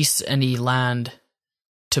need to lease any land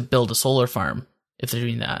to build a solar farm if they're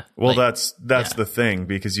doing that. Well, that's the thing,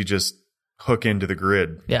 because you just hook into the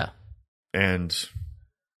grid. Yeah. And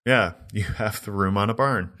yeah, you have the room on a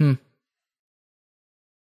barn.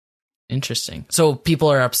 Interesting. So people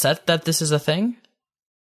are upset that this is a thing?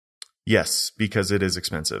 Yes, because it is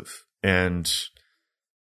expensive. And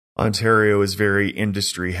Ontario is very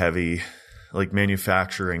industry heavy, like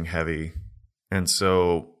manufacturing heavy. And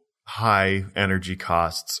so high energy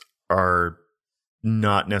costs are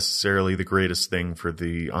not necessarily the greatest thing for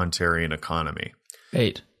the Ontarian economy.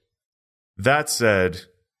 Right. That said,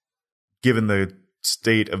 given the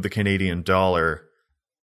state of the Canadian dollar,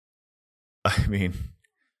 I mean,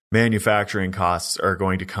 manufacturing costs are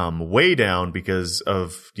going to come way down because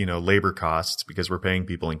of, labor costs, because we're paying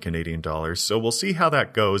people in Canadian dollars. So we'll see how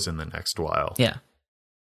that goes in the next while. Yeah.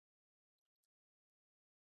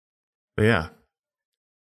 But yeah.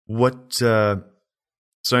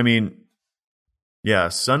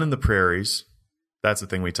 Sun in the prairies. That's the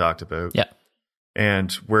thing we talked about. Yeah.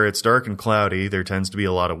 And where it's dark and cloudy, there tends to be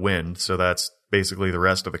a lot of wind. So that's basically the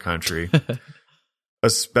rest of the country.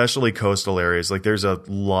 Especially coastal areas. It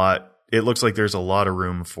looks like there's a lot of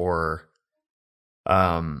room for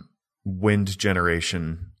wind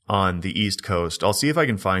generation on the East Coast. I'll see if I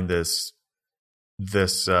can find this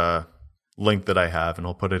link that I have, and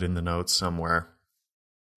I'll put it in the notes somewhere.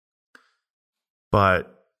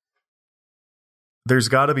 But there's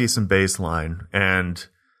got to be some baseline, and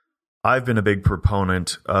I've been a big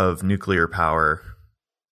proponent of nuclear power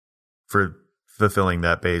for fulfilling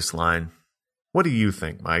that baseline. What do you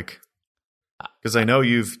think, Mike? Because I know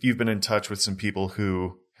you've been in touch with some people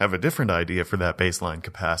who have a different idea for that baseline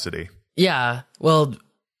capacity. Yeah, well,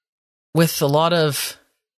 with a lot of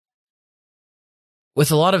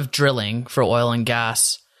drilling for oil and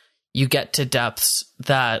gas, you get to depths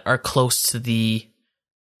that are close to the,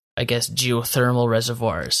 I guess, geothermal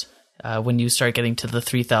reservoirs. When you start getting to the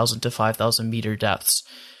 3,000 to 5,000 meter depths,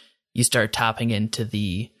 you start tapping into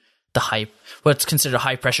the what's considered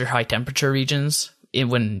high pressure, high temperature regions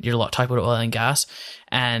when you're talking about oil and gas,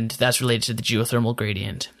 and that's related to the geothermal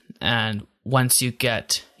gradient. And once you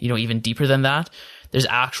get, even deeper than that, there's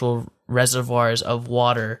actual reservoirs of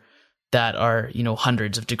water that are,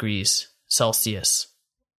 hundreds of degrees Celsius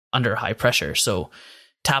under high pressure. So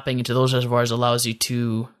tapping into those reservoirs allows you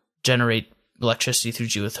to generate electricity through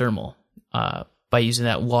geothermal by using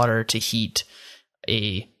that water to heat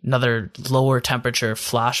another lower temperature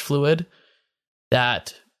flash fluid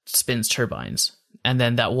that spins turbines. And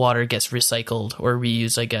then that water gets recycled or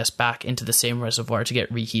reused, I guess, back into the same reservoir to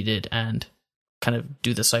get reheated and kind of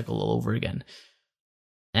do the cycle all over again.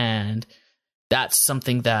 And that's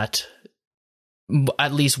something that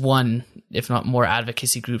at least one, if not more,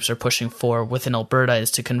 advocacy groups are pushing for within Alberta,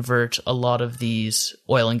 is to convert a lot of these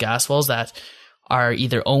oil and gas wells that are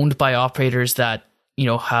either owned by operators that,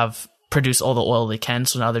 have produced all the oil they can.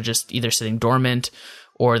 So now they're just either sitting dormant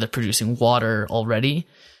or they're producing water already.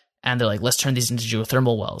 And they're like, let's turn these into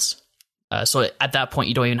geothermal wells. So at that point,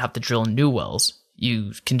 you don't even have to drill new wells.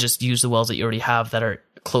 You can just use the wells that you already have that are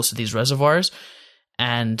close to these reservoirs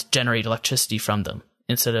and generate electricity from them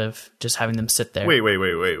instead of just having them sit there. Wait.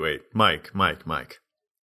 Mike.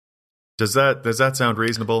 Does that sound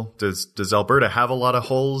reasonable? Does Alberta have a lot of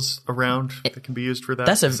holes around that can be used for that?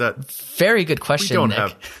 That's very good question. We don't Nick.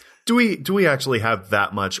 have. Do we actually have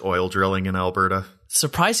that much oil drilling in Alberta?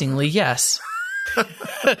 Surprisingly, yes.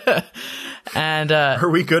 And are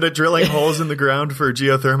we good at drilling holes in the ground for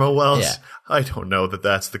geothermal wells? Yeah. I don't know that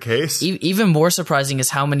that's the case. Even more surprising is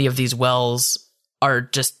how many of these wells are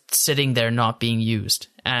just sitting there not being used,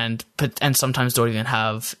 and sometimes don't even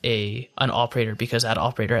have an operator because that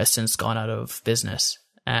operator has since gone out of business,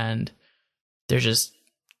 and they're just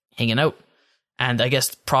hanging out. And I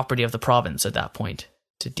guess property of the province at that point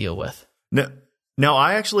to deal with. Now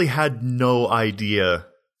I actually had no idea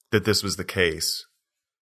that this was the case.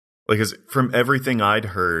 Because from everything I'd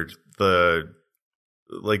heard, the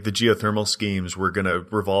geothermal schemes were going to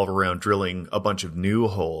revolve around drilling a bunch of new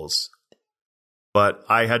holes. But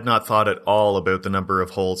I had not thought at all about the number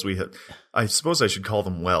of holes we had. I suppose I should call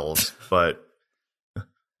them wells, but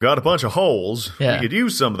got a bunch of holes. Yeah. We could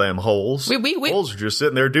use some of them holes. Holes are just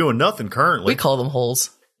sitting there doing nothing currently. We call them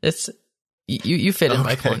holes. It's you fit in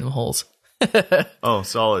by calling them holes. Oh,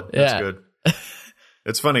 solid. That's Yeah. good.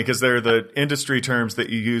 It's funny because they're the industry terms that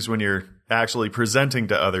you use when you're actually presenting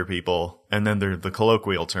to other people, and then they're the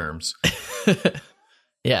colloquial terms.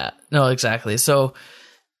 Yeah, no, exactly. So,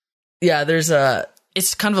 yeah,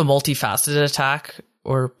 it's kind of a multifaceted attack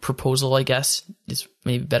or proposal, I guess, is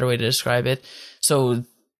maybe a better way to describe it. So,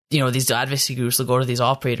 these advocacy groups will go to these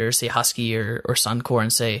operators, say Husky or Suncor,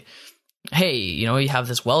 and say, hey, you have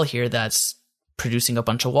this well here that's producing a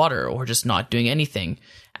bunch of water or just not doing anything,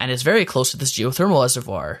 and it's very close to this geothermal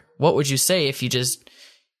reservoir. What would you say if you just,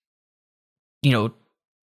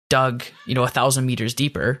 dug, 1,000 meters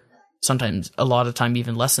deeper, sometimes a lot of time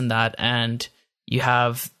even less than that, and you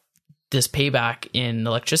have this payback in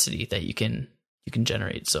electricity that you can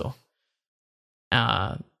generate. So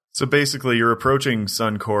basically you're approaching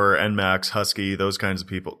Suncor, NMAX, Husky, those kinds of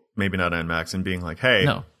people, maybe not NMAX, and being like, hey,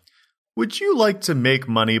 no. Would you like to make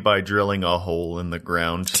money by drilling a hole in the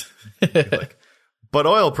ground? Like, but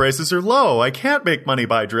oil prices are low. I can't make money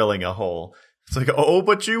by drilling a hole. It's like, oh,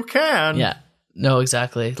 but you can. Yeah, no,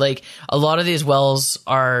 exactly. Like a lot of these wells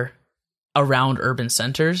are around urban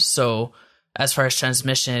centers. So as far as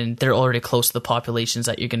transmission, they're already close to the populations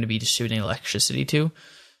that you're going to be distributing electricity to.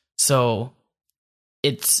 So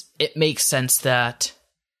it makes sense that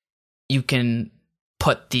you can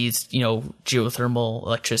put these, geothermal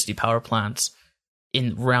electricity power plants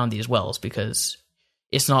in around these wells, because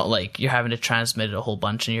it's not like you're having to transmit a whole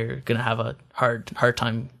bunch and you're going to have a hard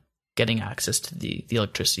time getting access to the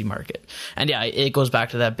electricity market. And yeah, it goes back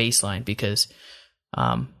to that baseline, because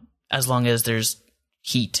as long as there's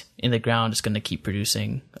heat in the ground, it's going to keep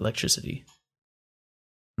producing electricity.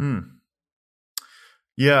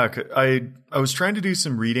 Yeah, I was trying to do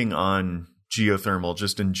some reading on geothermal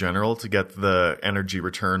just in general to get the energy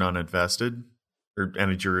return on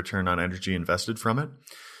energy invested from it.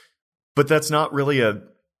 But that's not really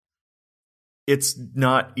it's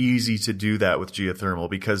not easy to do that with geothermal,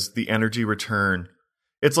 because the energy return,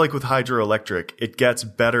 it's like with hydroelectric, it gets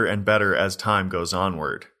better and better as time goes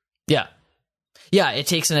onward. Yeah. Yeah, it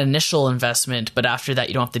takes an initial investment, but after that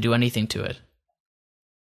you don't have to do anything to it.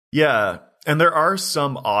 Yeah, and there are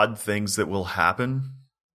some odd things that will happen.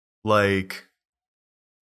 Like,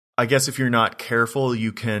 I guess if you're not careful,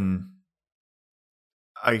 you can,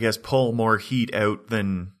 pull more heat out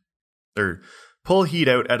pull heat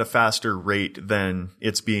out at a faster rate than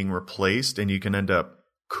it's being replaced, and you can end up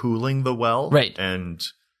cooling the well, right, and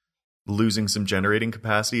losing some generating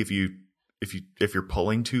capacity if you're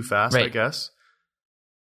pulling too fast, right. I guess.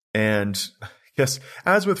 And yes,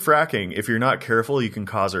 as with fracking, if you're not careful, you can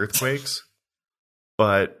cause earthquakes.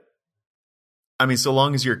 But so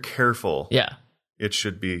long as you're careful, yeah, it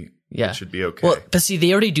should be okay. Well, but see,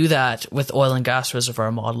 they already do that with oil and gas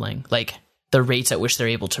reservoir modeling, like the rates at which they're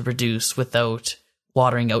able to produce without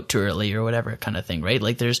watering out too early or whatever kind of thing, right?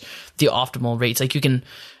 Like there's the optimal rates. Like you can,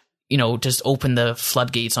 just open the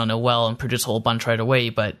floodgates on a well and produce a whole bunch right away,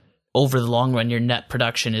 but over the long run, your net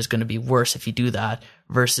production is going to be worse if you do that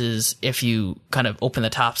versus if you kind of open the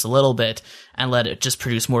taps a little bit and let it just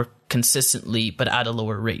produce more consistently, but at a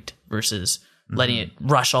lower rate versus letting it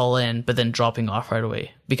rush all in, but then dropping off right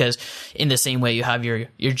away. Because in the same way you have your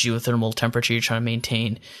geothermal temperature you're trying to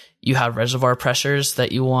maintain, you have reservoir pressures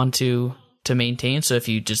that you want to maintain. So if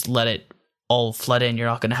you just let it all flood in, you're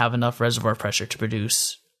not going to have enough reservoir pressure to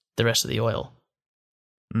produce the rest of the oil.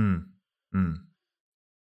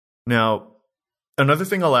 Now, another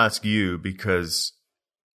thing I'll ask you, because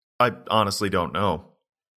I honestly don't know.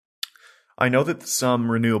 I know that some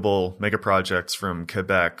renewable mega projects from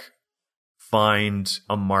Quebec find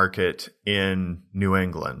a market in New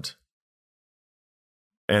England.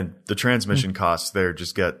 And the transmission costs there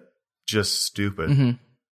just get just stupid.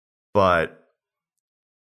 But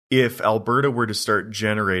if Alberta were to start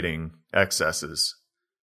generating excesses,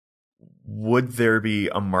 would there be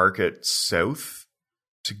a market south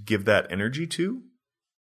to give that energy to?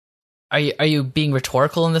 Are you being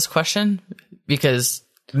rhetorical in this question? Because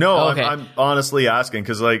no, okay. I'm honestly asking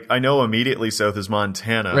because, like, I know immediately south is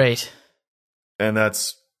Montana, right, and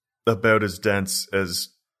that's about as dense as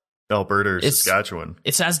Alberta or Saskatchewan.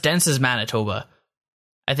 It's as dense as Manitoba.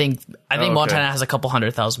 I think Montana has a couple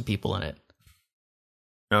 100,000 people in it.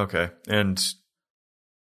 Okay, and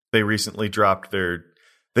they recently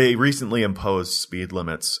imposed speed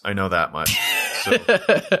limits. I know that much. So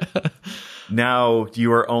now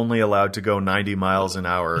you are only allowed to go 90 miles an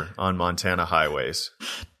hour on Montana highways,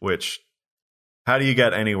 which, how do you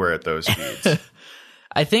get anywhere at those speeds?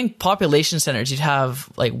 I think population centers, you'd have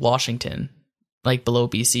like Washington, like below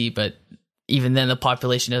BC, but even then the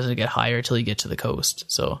population doesn't get higher until you get to the coast.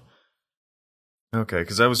 So, okay,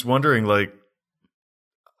 because I was wondering, like,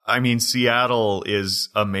 I mean, Seattle is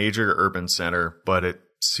a major urban center, but it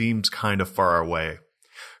seems kind of far away.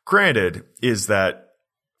 Granted, is that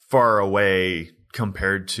far away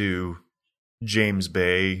compared to James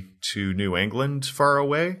Bay to New England far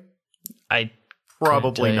away?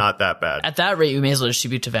 Probably not that bad. At that rate, we may as well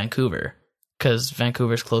distribute to Vancouver, because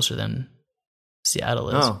Vancouver's closer than Seattle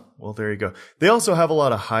is. Oh, well, there you go. They also have a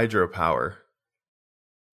lot of hydropower.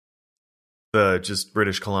 Just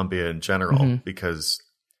British Columbia in general, because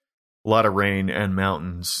a lot of rain and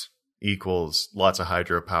mountains equals lots of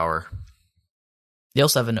hydropower. They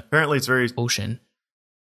also have an apparently it's very ocean.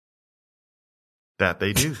 That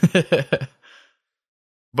they do.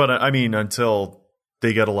 But I mean, until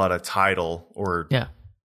they get a lot of tidal or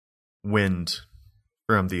wind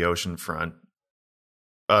from the ocean front,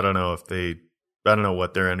 I don't know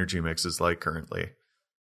what their energy mix is like currently,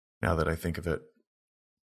 now that I think of it.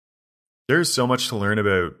 There's so much to learn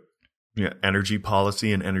about energy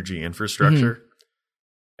policy and energy infrastructure.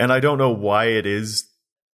 And I don't know why it is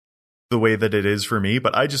the way that it is for me,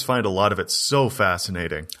 but I just find a lot of it so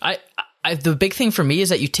fascinating. The big thing for me is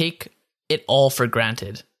that you take it all for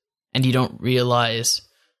granted and you don't realize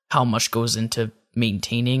how much goes into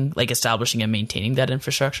maintaining, like establishing and maintaining that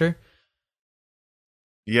infrastructure.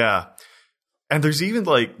 Yeah. And there's even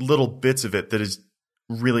like little bits of it that is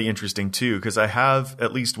really interesting too, because I have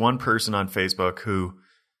at least one person on Facebook who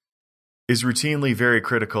is routinely very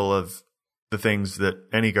critical of the things that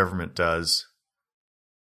any government does.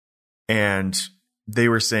 And they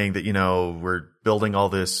were saying that, we're building all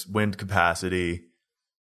this wind capacity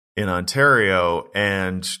in Ontario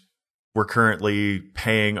and we're currently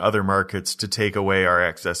paying other markets to take away our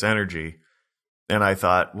excess energy. And I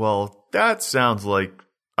thought, well, that sounds like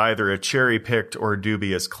either a cherry-picked or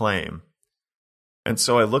dubious claim. And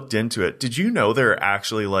so I looked into it. Did you know there are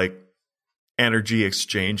actually like energy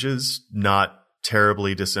exchanges not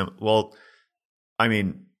terribly dissimilar? Well, I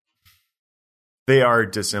mean, they are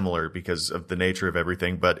dissimilar because of the nature of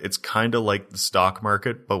everything, but it's kind of like the stock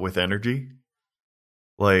market, but with energy.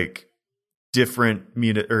 Like different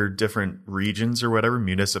regions or whatever,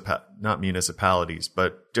 not municipalities,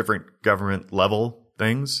 but different government level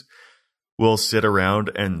things will sit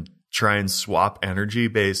around and try and swap energy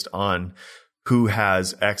based on who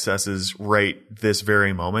has excesses right this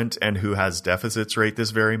very moment and who has deficits right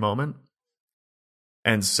this very moment.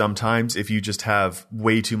 And sometimes if you just have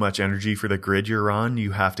way too much energy for the grid you're on,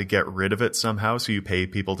 you have to get rid of it somehow, so you pay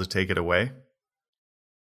people to take it away.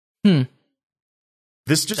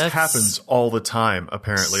 This just happens all the time,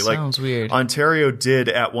 apparently. Sounds weird. Ontario did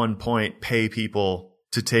at one point pay people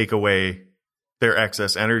to take away their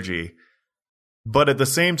excess energy. But at the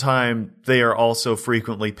same time, they are also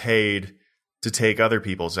frequently paid to take other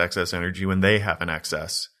people's excess energy when they have an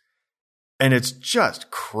excess. And it's just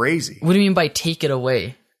crazy. What do you mean by take it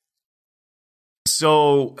away?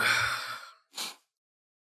 So,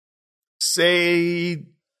 say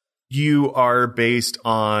you are based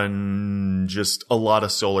on just a lot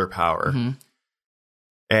of solar power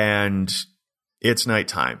and it's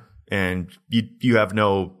nighttime and you have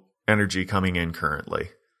no energy coming in currently.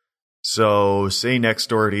 So say next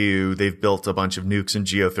door to you, they've built a bunch of nukes and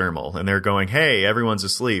geothermal and they're going, hey, everyone's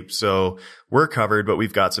asleep. So we're covered, but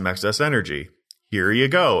we've got some excess energy. Here you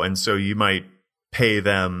go. And so you might pay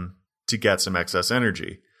them to get some excess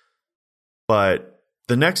energy. But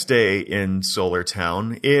the next day in Solar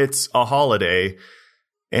Town, it's a holiday.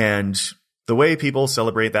 And the way people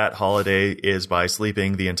celebrate that holiday is by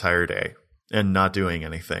sleeping the entire day and not doing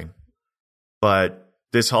anything. But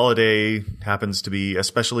this holiday happens to be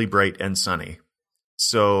especially bright and sunny.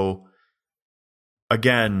 So,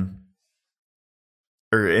 again,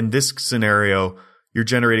 or in this scenario, you're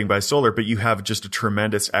generating by solar, but you have just a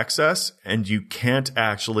tremendous excess and you can't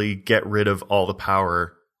actually get rid of all the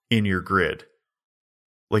power in your grid.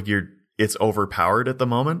 Like it's overpowered at the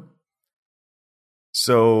moment.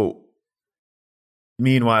 So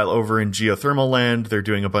meanwhile, over in geothermal land, they're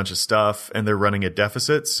doing a bunch of stuff and they're running a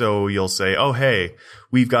deficit. So you'll say, oh, hey,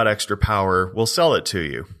 we've got extra power. We'll sell it to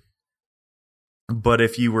you. But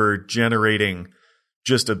if you were generating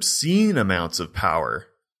just obscene amounts of power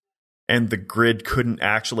and the grid couldn't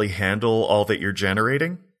actually handle all that you're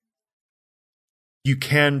generating, you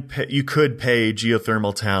could pay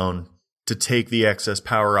Geothermal Town to take the excess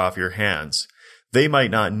power off your hands. They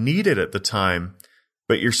might not need it at the time,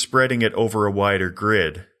 but you're spreading it over a wider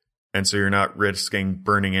grid. And so you're not risking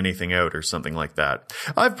burning anything out or something like that.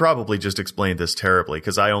 I've probably just explained this terribly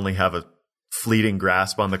because I only have a fleeting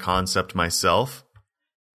grasp on the concept myself.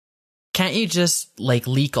 Can't you just like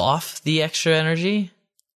leak off the extra energy?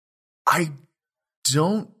 I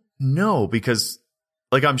don't know because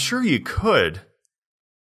like I'm sure you could,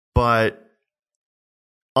 but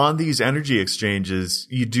on these energy exchanges,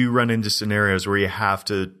 you do run into scenarios where you have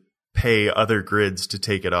to pay other grids to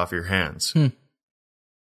take it off your hands.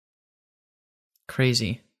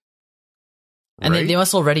 Crazy. And right? they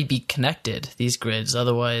must already be connected, these grids,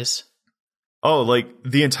 otherwise. Oh, like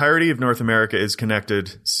the entirety of North America is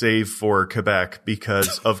connected, save for Quebec,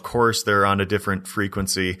 because of course they're on a different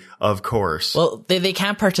frequency, of course. Well, they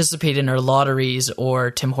can't participate in our lotteries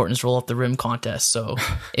or Tim Hortons Roll Up the Rim contest, so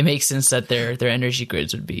it makes sense that their energy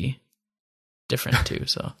grids would be different too.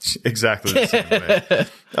 So exactly the same way.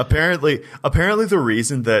 Apparently the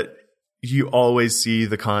reason that you always see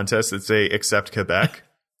the contests that say except Quebec,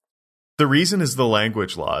 the reason is the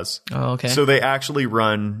language laws. Oh, okay. So they actually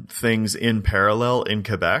run things in parallel in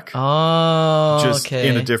Quebec. Oh, just okay.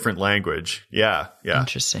 in a different language. Yeah.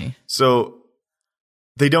 Interesting. So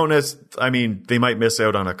they don't they might miss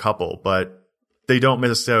out on a couple, but they don't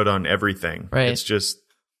miss out on everything. Right. It's just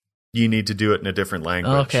you need to do it in a different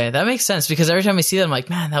language. Okay, that makes sense because every time I see that, I'm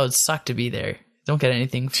like, man, that would suck to be there. Don't get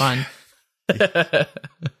anything fun.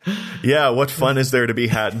 Yeah, what fun is there to be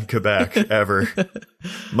had in Quebec ever?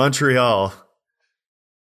 Montreal,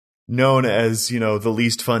 known as, the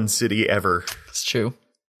least fun city ever. It's true.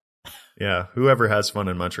 Yeah, whoever has fun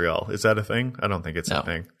in Montreal. Is that a thing? I don't think it's a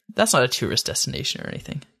thing. That's not a tourist destination or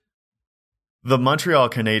anything. The Montreal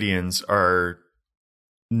Canadiens are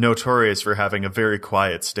notorious for having a very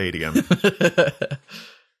quiet stadium.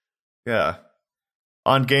 Yeah.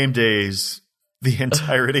 On game days, the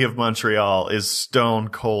entirety of Montreal is stone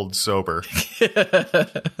cold sober.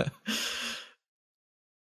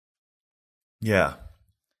 Yeah.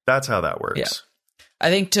 That's how that works. Yeah. I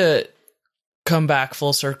think to come back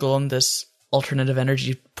full circle on this alternative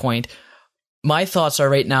energy point, my thoughts are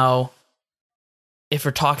right now, if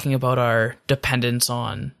we're talking about our dependence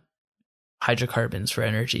on hydrocarbons for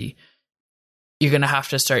energy, you're going to have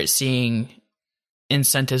to start seeing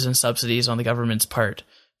incentives and subsidies on the government's part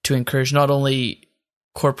to encourage not only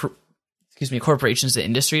corporations and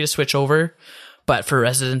industry to switch over, but for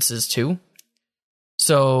residences too.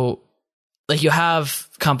 So like you have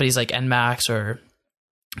companies like Enmax or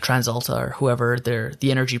TransAlta or whoever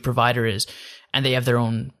the energy provider is, and they have their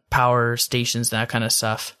own power stations and that kind of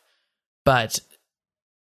stuff. But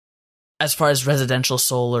as far as residential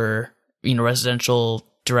solar, residential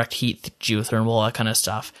direct heat, geothermal, all that kind of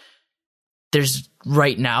stuff, there's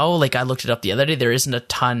right now, like I looked it up the other day, there isn't a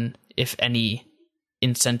ton, if any,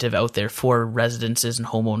 incentive out there for residences and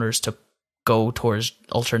homeowners to go towards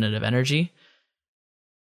alternative energy.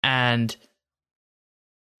 And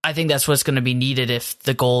I think that's what's going to be needed if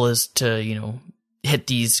the goal is to, hit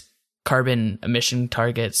these carbon emission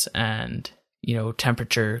targets and,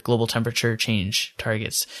 global temperature change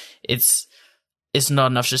targets. It's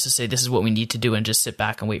not enough just to say this is what we need to do and just sit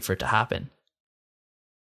back and wait for it to happen.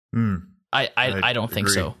 I don't think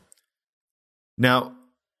so. Now,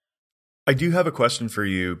 I do have a question for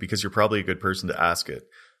you because you're probably a good person to ask it.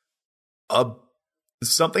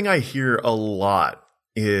 Something I hear a lot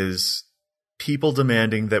is people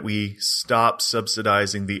demanding that we stop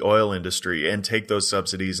subsidizing the oil industry and take those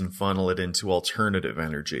subsidies and funnel it into alternative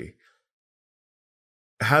energy.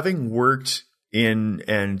 Having worked in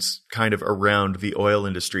and kind of around the oil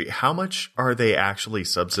industry, how much are they actually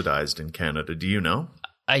subsidized in Canada? Do you know?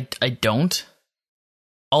 I don't.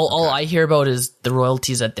 All I hear about is the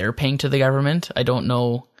royalties that they're paying to the government. I don't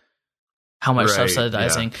know how much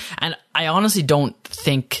subsidizing. Yeah. And I honestly don't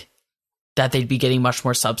think that they'd be getting much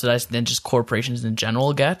more subsidized than just corporations in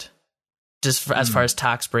general get, just as far as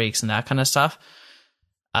tax breaks and that kind of stuff.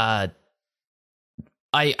 I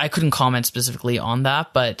couldn't comment specifically on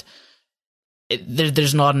that, but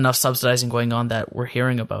there's not enough subsidizing going on that we're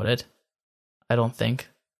hearing about it. I don't think.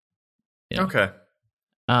 Okay.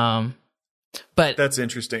 But that's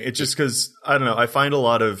interesting. It's just because I don't know. I find a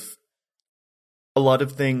lot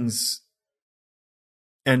of things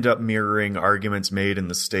end up mirroring arguments made in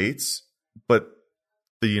the States, but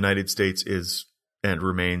the United States is and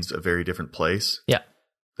remains a very different place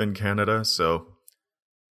than Canada. So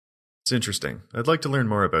it's interesting. I'd like to learn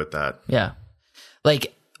more about that. Yeah.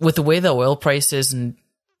 Like with the way the oil price is and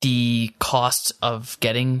the cost of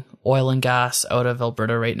getting oil and gas out of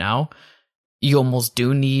Alberta right now, you almost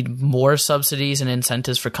do need more subsidies and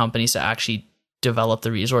incentives for companies to actually develop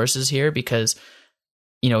the resources here, because,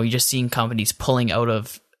 you're just seeing companies pulling out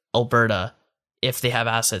of Alberta if they have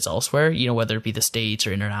assets elsewhere, whether it be the States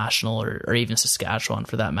or international or even Saskatchewan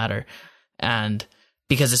for that matter. And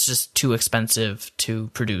because it's just too expensive to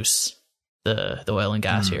produce the oil and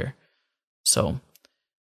gas here. So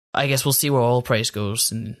I guess we'll see where oil price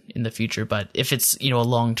goes in the future. But if it's, a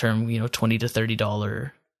long-term, $20 to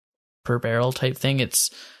 $30 per barrel type thing,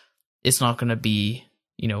 it's not going to be,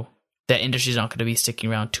 that industry's not going to be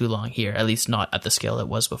sticking around too long here, at least not at the scale it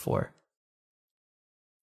was before.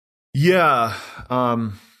 Yeah.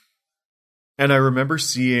 And I remember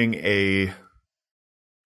seeing a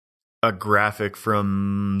graphic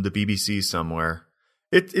from the BBC somewhere.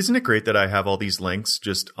 Isn't it great that I have all these links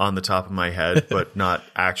just on the top of my head, but not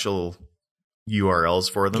actual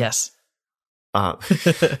URLs for them? Yes. I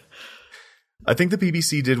think the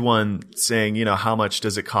BBC did one saying, how much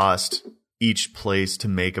does it cost each place to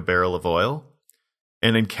make a barrel of oil?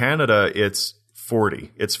 And in Canada, it's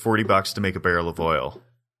 40. It's $40 to make a barrel of oil.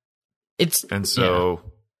 It's just,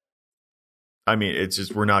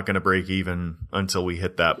 we're not going to break even until we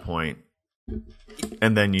hit that point.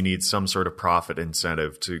 And then you need some sort of profit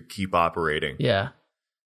incentive to keep operating. Yeah.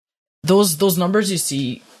 Those numbers you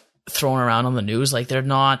see thrown around on the news, like they're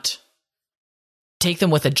not, take them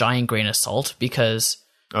with a giant grain of salt, because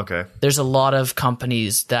there's a lot of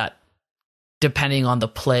companies that, depending on the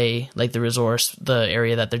play, like the resource, the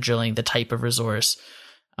area that they're drilling, the type of resource,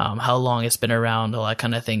 how long it's been around, all that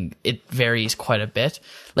kind of thing, it varies quite a bit.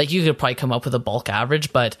 Like you could probably come up with a bulk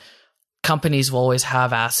average, but companies will always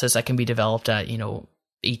have assets that can be developed at, $18,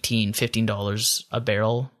 $15 a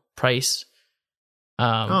barrel price.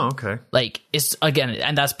 Like it's, again,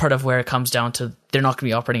 and that's part of where it comes down to, they're not going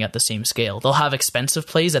to be operating at the same scale. They'll have expensive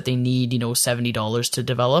plays that they need, $70 to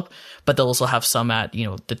develop, but they'll also have some at, the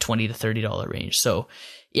 $20 to $30 range. So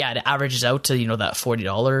yeah, it averages out to, that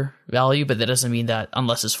 $40 value, but that doesn't mean that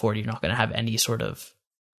unless it's 40, you're not going to have any sort of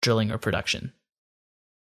drilling or production.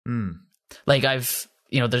 Like there's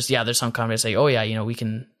some companies say, we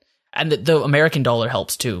can, and the American dollar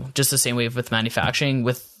helps too, just the same way with manufacturing,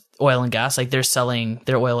 with oil and gas, like they're selling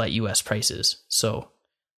their oil at US prices. So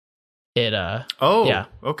it,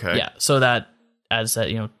 so that adds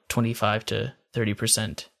that, 25 to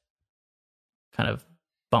 30% kind of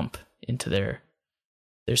bump into their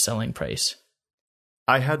selling price.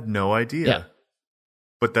 I had no idea,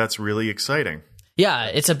 but that's really exciting. Yeah,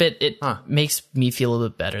 it's a bit, makes me feel a little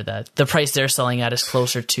bit better that the price they're selling at is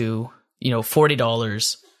closer to,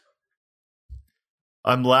 $40.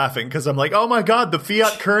 I'm laughing because I'm like, oh my God, the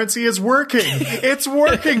fiat currency is working. It's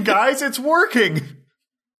working, guys. It's working.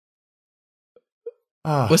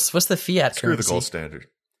 What's the fiat Screw currency? The gold standard.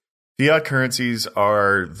 Fiat currencies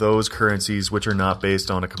are those currencies which are not based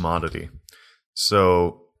on a commodity.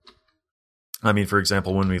 So, for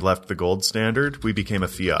example, when we left the gold standard, we became a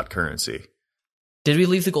fiat currency. Did we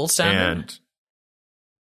leave the gold standard? And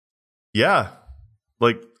yeah,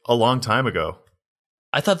 like a long time ago.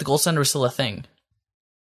 I thought the gold standard was still a thing.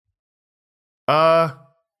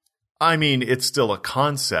 It's still a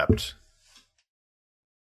concept.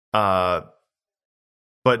 But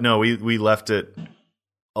no, we left it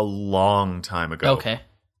a long time ago. Okay.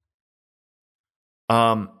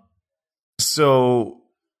 So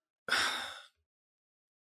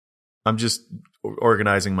I'm just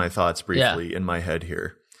organizing my thoughts briefly in my head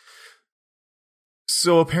here.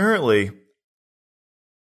 So apparently,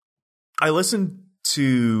 I listened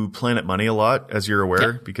to Planet Money a lot, as you're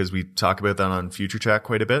aware, because we talk about that on Future Chat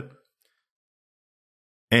quite a bit.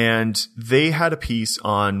 And they had a piece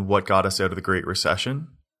on what got us out of the Great Recession.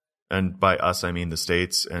 And by us, I mean the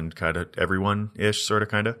States and kind of everyone-ish, sort of,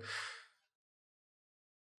 kind of.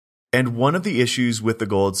 And one of the issues with the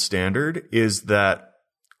gold standard is that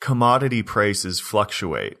commodity prices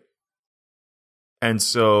fluctuate. And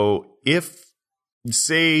so if,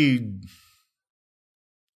 say,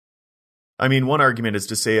 one argument is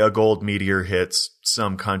to say a gold meteor hits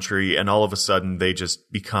some country and all of a sudden they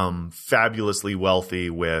just become fabulously wealthy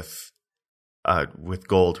with with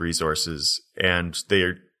gold resources, and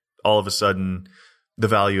they're all of a sudden the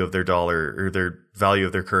value of their dollar or their value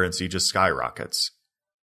of their currency just skyrockets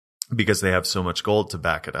because they have so much gold to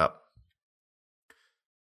back it up.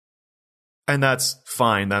 And that's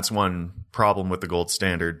fine. That's one problem with the gold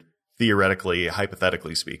standard, theoretically,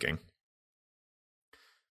 hypothetically speaking.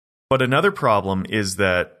 But another problem is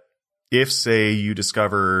that if, say, you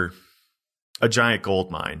discover a giant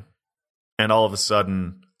gold mine and all of a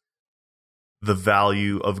sudden the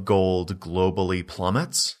value of gold globally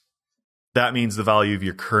plummets, that means the value of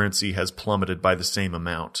your currency has plummeted by the same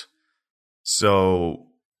amount. So,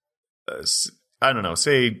 I don't know,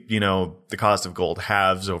 say, the cost of gold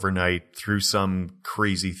halves overnight through some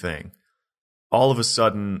crazy thing. All of a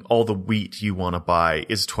sudden, all the wheat you want to buy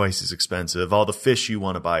is twice as expensive. All the fish you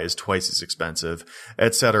want to buy is twice as expensive,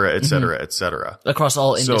 et cetera, et cetera, et cetera. Across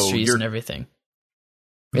all industries and everything.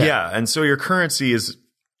 Yeah, and so your currency is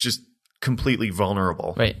just completely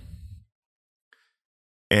vulnerable. Right.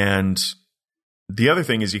 And the other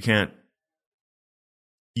thing is you can't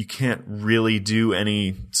really do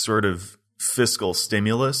any sort of fiscal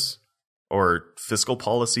stimulus or fiscal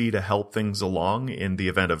policy to help things along in the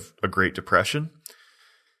event of a Great Depression.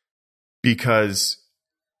 Because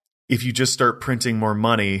if you just start printing more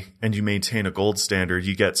money and you maintain a gold standard,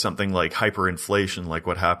 you get something like hyperinflation, like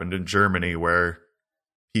what happened in Germany, where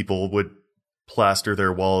people would plaster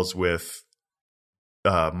their walls with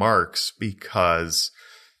marks because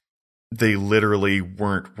they literally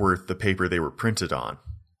weren't worth the paper they were printed on.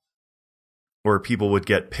 Or people would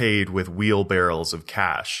get paid with wheelbarrows of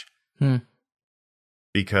cash.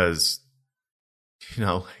 Because,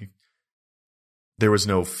 there was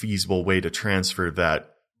no feasible way to transfer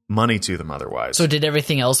that money to them otherwise. So did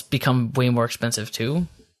everything else become way more expensive too?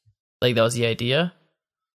 Like, that was the idea?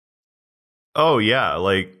 Oh, yeah.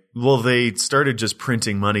 They started just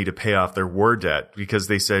printing money to pay off their war debt because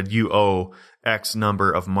they said, you owe X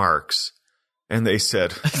number of marks. And they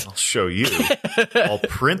said, I'll show you. I'll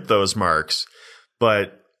print those marks.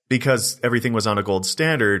 But because everything was on a gold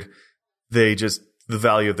standard, the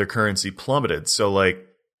value of their currency plummeted. So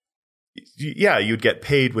you'd get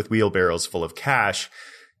paid with wheelbarrows full of cash.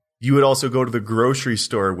 You would also go to the grocery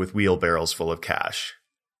store with wheelbarrows full of cash.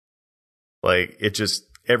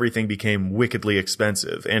 Everything became wickedly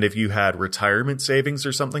expensive. And if you had retirement savings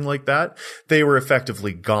or something like that, they were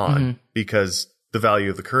effectively gone because the value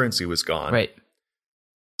of the currency was gone. Right.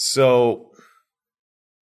 So,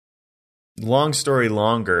 long story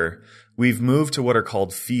longer, we've moved to what are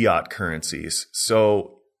called fiat currencies.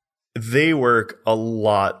 So they work a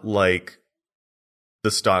lot like the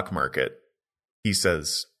stock market, he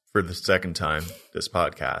says for the second time this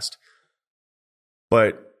podcast.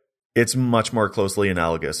 But it's much more closely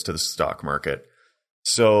analogous to the stock market.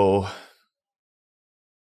 So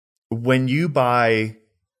when you buy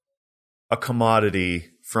a commodity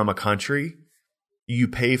from a country, you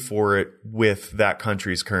pay for it with that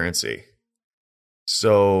country's currency.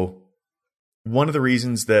 So one of the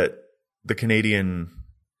reasons that the Canadian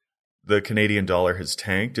dollar has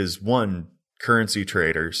tanked is, one, currency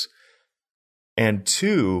traders, and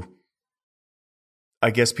two,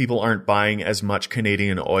 I guess people aren't buying as much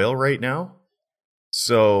Canadian oil right now.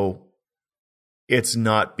 So it's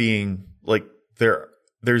not being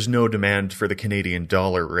there's no demand for the Canadian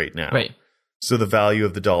dollar right now. Right. So the value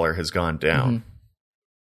of the dollar has gone down.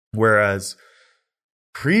 Whereas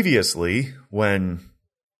previously, when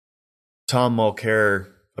Tom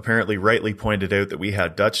Mulcair apparently rightly pointed out that we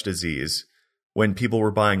had Dutch disease, when people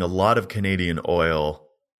were buying a lot of Canadian oil,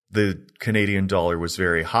 the Canadian dollar was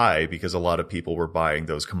very high because a lot of people were buying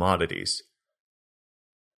those commodities.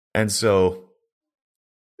 And so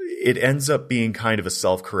it ends up being kind of a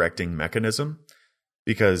self-correcting mechanism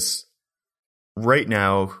because right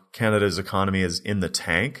now Canada's economy is in the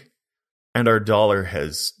tank and our dollar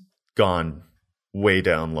has gone way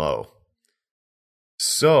down low.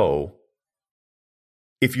 So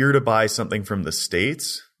if you're to buy something from the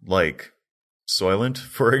States, like Soylent,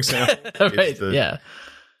 for example, right,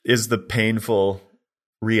 is the painful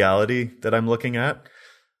reality that I'm looking at.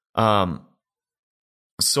 Soylent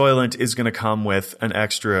is going to come with an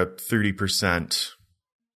extra 30%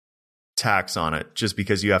 tax on it just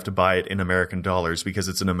because you have to buy it in American dollars because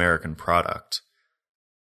it's an American product.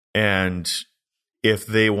 And if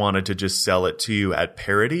they wanted to just sell it to you at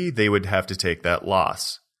parity, they would have to take that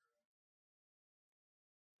loss.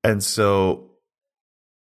 And so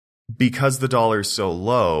because the dollar is so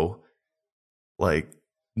low,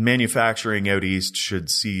 manufacturing out east should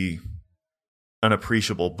see an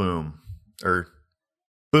appreciable boom, or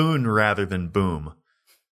boon rather than boom.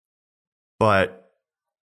 But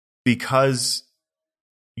because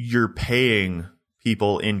you're paying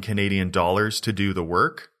people in Canadian dollars to do the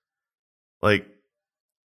work. Like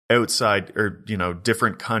outside or,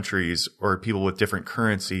 different countries or people with different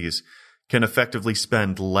currencies can effectively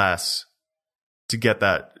spend less to get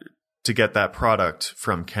that product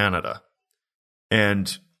from Canada.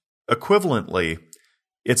 And equivalently,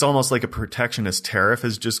 it's almost like a protectionist tariff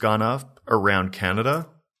has just gone up around Canada.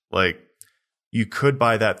 Like, you could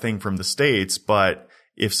buy that thing from the States, but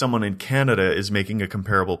if someone in Canada is making a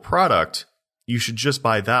comparable product, you should just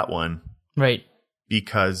buy that one. Right.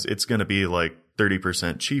 Because it's going to be like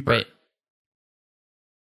 30% cheaper. Right.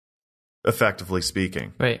 Effectively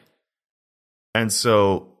speaking. Right. And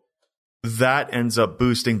so that ends up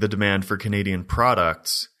boosting the demand for Canadian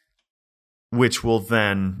products, which will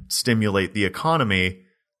then stimulate the economy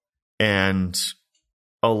and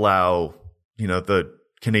allow, the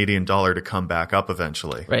Canadian dollar to come back up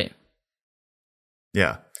eventually. Right.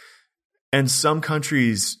 Yeah. And some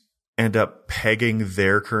countries end up pegging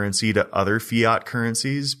their currency to other fiat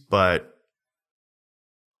currencies, but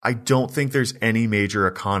I don't think there's any major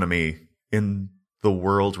economy in the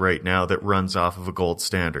world right now that runs off of a gold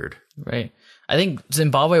standard. Right. I think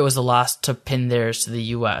Zimbabwe was the last to pin theirs to the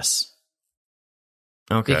US.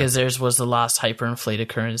 Okay. Because theirs was the last hyperinflated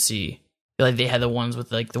currency. Like they had the ones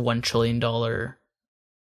with like the $1 trillion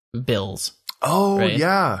bills. Oh, right?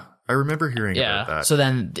 Yeah. I remember hearing about that. So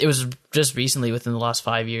then it was just recently within the last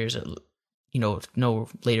 5 years, no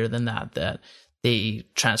later than that they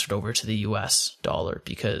transferred over to the US dollar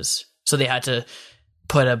so they had to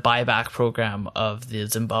put a buyback program of the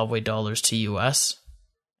Zimbabwe dollars to US.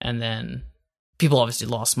 And then people obviously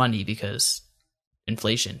lost money because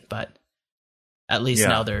inflation, but at least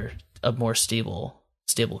now they're a more stable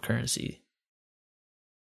currency.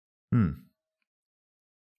 But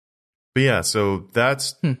yeah, so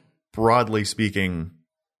that's broadly speaking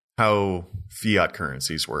how fiat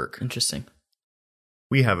currencies work. Interesting.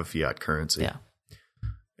 We have a fiat currency. Yeah.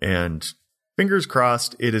 And fingers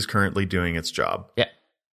crossed, it is currently doing its job. Yeah.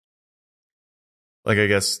 Like, I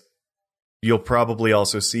guess you'll probably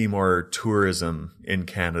also see more tourism in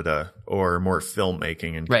Canada or more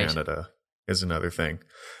filmmaking in Canada is another thing.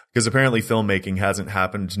 Because apparently filmmaking hasn't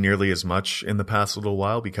happened nearly as much in the past little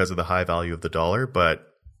while because of the high value of the dollar. But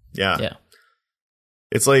yeah.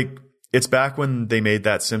 It's like, it's back when they made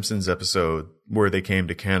that Simpsons episode where they came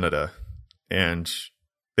to Canada and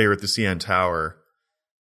they were at the CN Tower.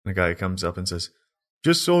 And a guy comes up and says,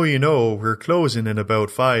 "Just so you know, we're closing in about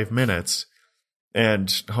 5 minutes.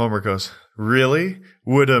 And Homer goes, "Really?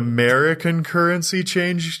 Would American currency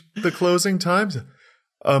change the closing times?"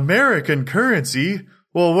 "American currency?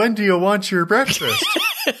 Well, when do you want your breakfast?"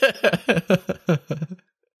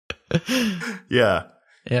 Yeah.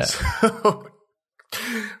 So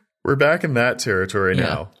we're back in that territory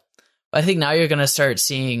now. I think now you're going to start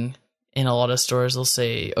seeing in a lot of stores, they'll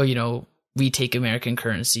say, "Oh, we take American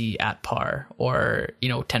currency at par," or,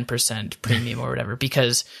 10% premium or whatever,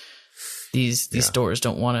 because these stores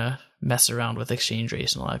don't want to mess around with exchange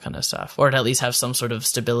rates and all that kind of stuff, or to at least have some sort of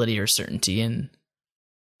stability or certainty in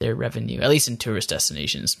their revenue, at least in tourist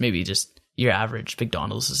destinations. Maybe just your average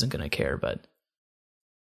McDonald's isn't going to care, but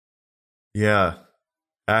yeah,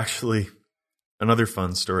 actually, another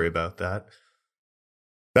fun story about that.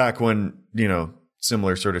 Back when,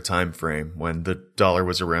 similar sort of time frame when the dollar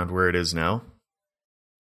was around where it is now,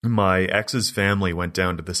 my ex's family went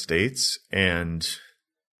down to the States and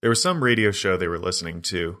there was some radio show they were listening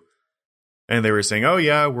to. And they were saying, "Oh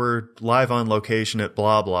yeah, we're live on location at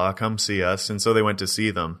blah, blah, come see us." And so they went to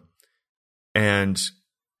see them. And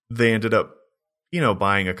they ended up,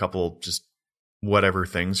 buying a couple just whatever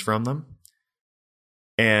things from them.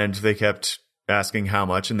 And they kept asking how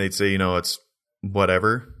much. And they'd say, it's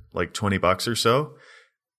whatever, like $20 or so.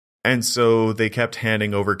 And so they kept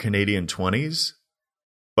handing over Canadian 20s.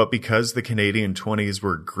 But because the Canadian 20s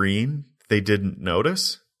were green, they didn't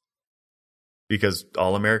notice. Because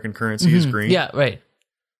all American currency is green. Yeah, right.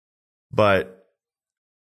 But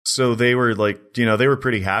so they were like, they were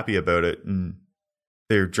pretty happy about it. And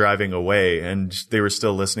they're driving away and they were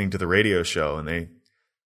still listening to the radio show. And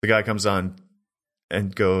the guy comes on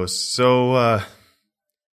and goes, "So,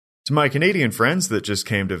 to my Canadian friends that just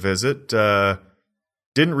came to visit,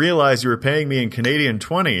 didn't realize you were paying me in Canadian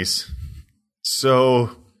 20s.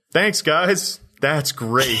 So, thanks, guys. That's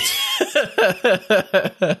great."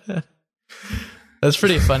 That's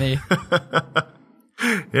pretty funny.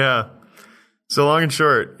 Yeah. So long and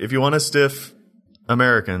short, if you want to stiff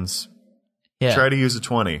Americans, try to use a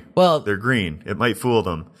 20. Well, they're green. It might fool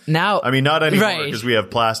them. Now, I mean, not anymore because we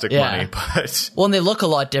have plastic money, but well, and they look a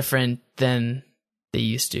lot different than they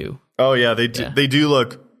used to. Oh yeah, they do. They do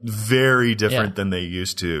look very different than they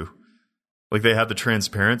used to. Like they have the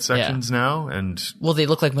transparent sections now, and well, they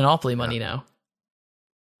look like Monopoly money now.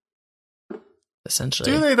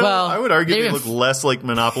 Essentially, do they though? Well, I would argue they look less like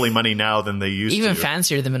Monopoly money now than they used to. Even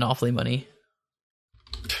fancier than Monopoly money.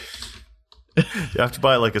 You have to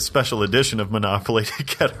buy like a special edition of Monopoly to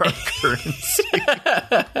get our currency.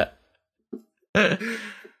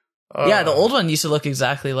 Yeah, the old one used to look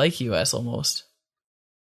exactly like US almost.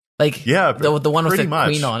 Like yeah, the one with the much.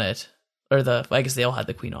 queen on it, or I guess they all had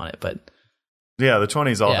the queen on it, but yeah, the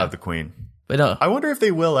 20s all have the queen. But no, I wonder if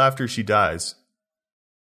they will after she dies.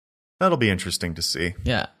 That'll be interesting to see.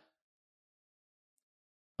 Yeah,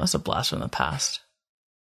 that's a blast from the past.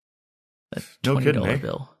 That No kidding, $20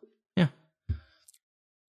 bill.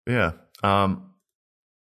 Yeah.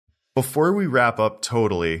 Before we wrap up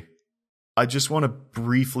totally, I just want to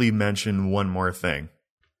briefly mention one more thing.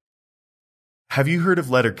 Have you heard of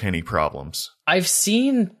Letterkenny problems? I've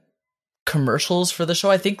seen commercials for the show.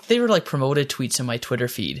 I think they were like promoted tweets in my Twitter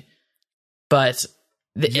feed. But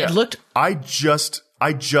it looked... I just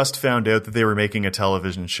found out that they were making a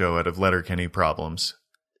television show out of Letterkenny problems.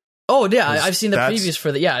 Oh, yeah. I've seen the previews for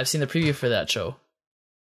I've seen the preview for that show.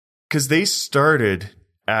 Because they started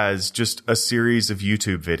as just a series of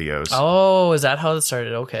YouTube videos. Oh, is that how it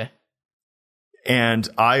started? Okay. And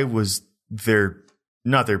I was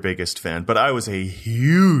not their biggest fan, but I was a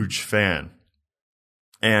huge fan.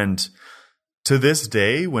 And to this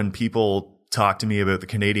day, when people talk to me about the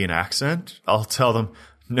Canadian accent, I'll tell them,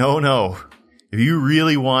 no. If you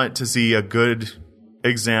really want to see a good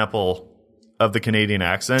example of the Canadian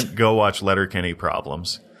accent, go watch Letterkenny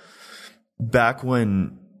Problems. Back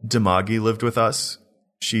when Damagi lived with us,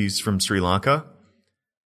 she's from Sri Lanka.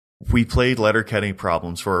 We played Letterkenny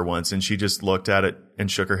Problems for her once, and she just looked at it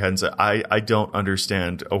and shook her head and said, I don't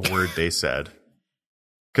understand a word they said.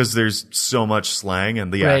 Because there's so much slang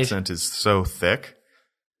and the accent is so thick.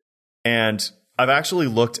 And I've actually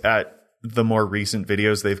looked at the more recent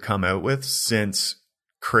videos they've come out with since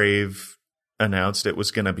Crave announced it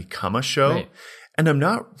was going to become a show. Right. And I'm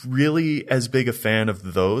not really as big a fan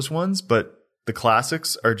of those ones, but the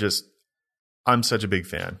classics are just... I'm such a big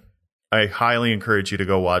fan. I highly encourage you to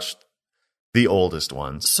go watch the oldest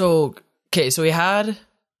ones. So you had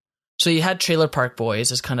Trailer Park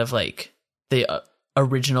Boys as kind of like the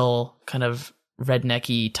original kind of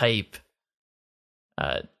rednecky type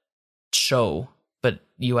show, but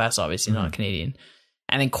US obviously, not Canadian.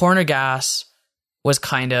 And then Corner Gas was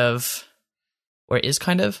kind of, or is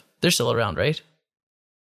kind of, they're still around, right?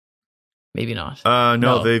 Maybe not.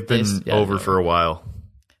 No, they've been over for a while.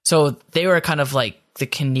 So they were kind of like the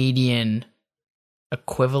Canadian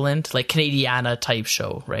equivalent, like Canadiana type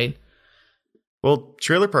show, right? Well,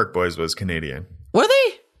 Trailer Park Boys was Canadian. Were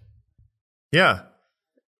they? Yeah.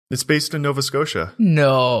 It's based in Nova Scotia.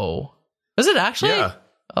 No. Was it actually? Yeah.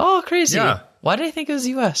 Oh, crazy. Yeah. Why did I think it was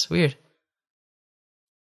US? Weird.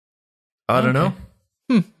 I don't know.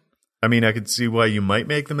 I mean, I could see why you might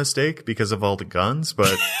make the mistake because of all the guns,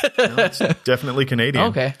 but it's definitely Canadian.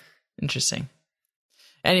 Okay. Interesting.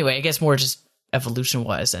 Anyway, I guess more just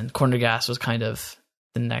evolution-wise, and Corner Gas was kind of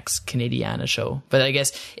the next Canadiana show. But I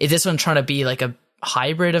guess, is this one trying to be like a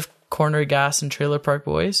hybrid of Corner Gas and Trailer Park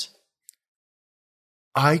Boys?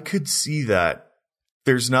 I could see that.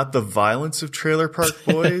 There's not the violence of Trailer Park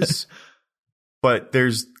Boys, but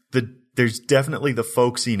there's definitely the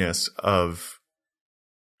folksiness of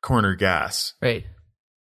Corner Gas. Right.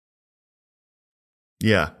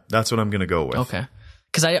 Yeah, that's what I'm going to go with. Okay.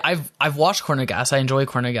 Because I've watched Corner Gas. I enjoy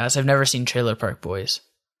Corner Gas. I've never seen Trailer Park Boys.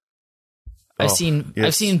 I've seen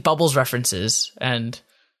Bubbles references, and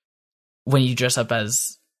when you dress up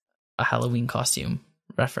as a Halloween costume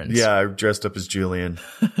reference. Yeah, I dressed up as Julian,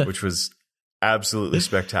 which was absolutely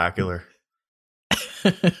spectacular.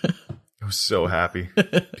 I was so happy.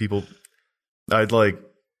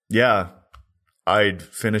 I'd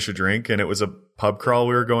finish a drink, and it was a pub crawl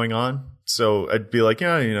we were going on. So I'd be like,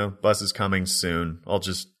 bus is coming soon. I'll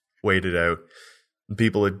just wait it out. And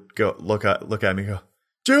people would go look at me and go,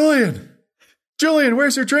 Julian,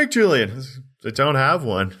 where's your drink, Julian? I don't have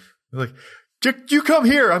one. They're like, you come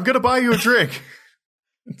here. I'm going to buy you a drink.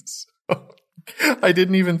 So, I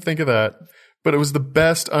didn't even think of that. But it was the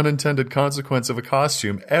best unintended consequence of a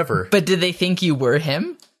costume ever. But did they think you were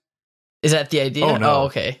him? Is that the idea? Oh, no. Oh,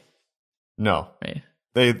 okay. No. Right.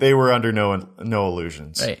 They were under no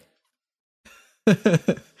illusions. Right.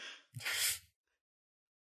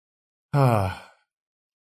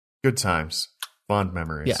 Good times. Fond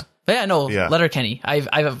memories. Yeah. But yeah, no, Letterkenny.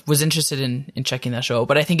 I was interested in checking that show,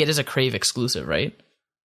 but I think it is a Crave exclusive, right?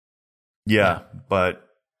 Yeah, but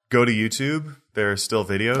go to YouTube. There are still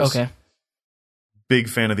videos. Okay. Big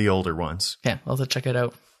fan of the older ones. Okay, I'll have to check it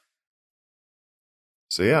out.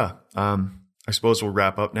 So yeah, I suppose we'll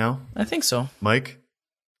wrap up now. I think so. Mike,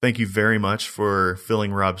 thank you very much for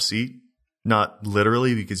filling Rob's seat. Not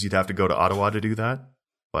literally, because you'd have to go to Ottawa to do that,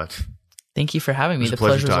 but thank you for having me. It was The a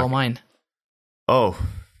pleasure pleasure's all talking. mine. oh,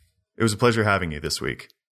 it was a pleasure having you this week.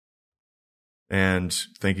 And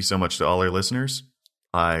thank you so much to all our listeners.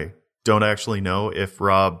 I don't actually know if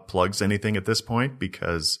Rob plugs anything at this point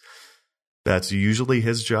because that's usually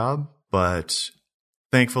his job, but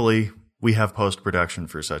thankfully we have post-production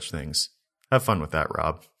for such things. Have fun with that,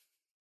 Rob.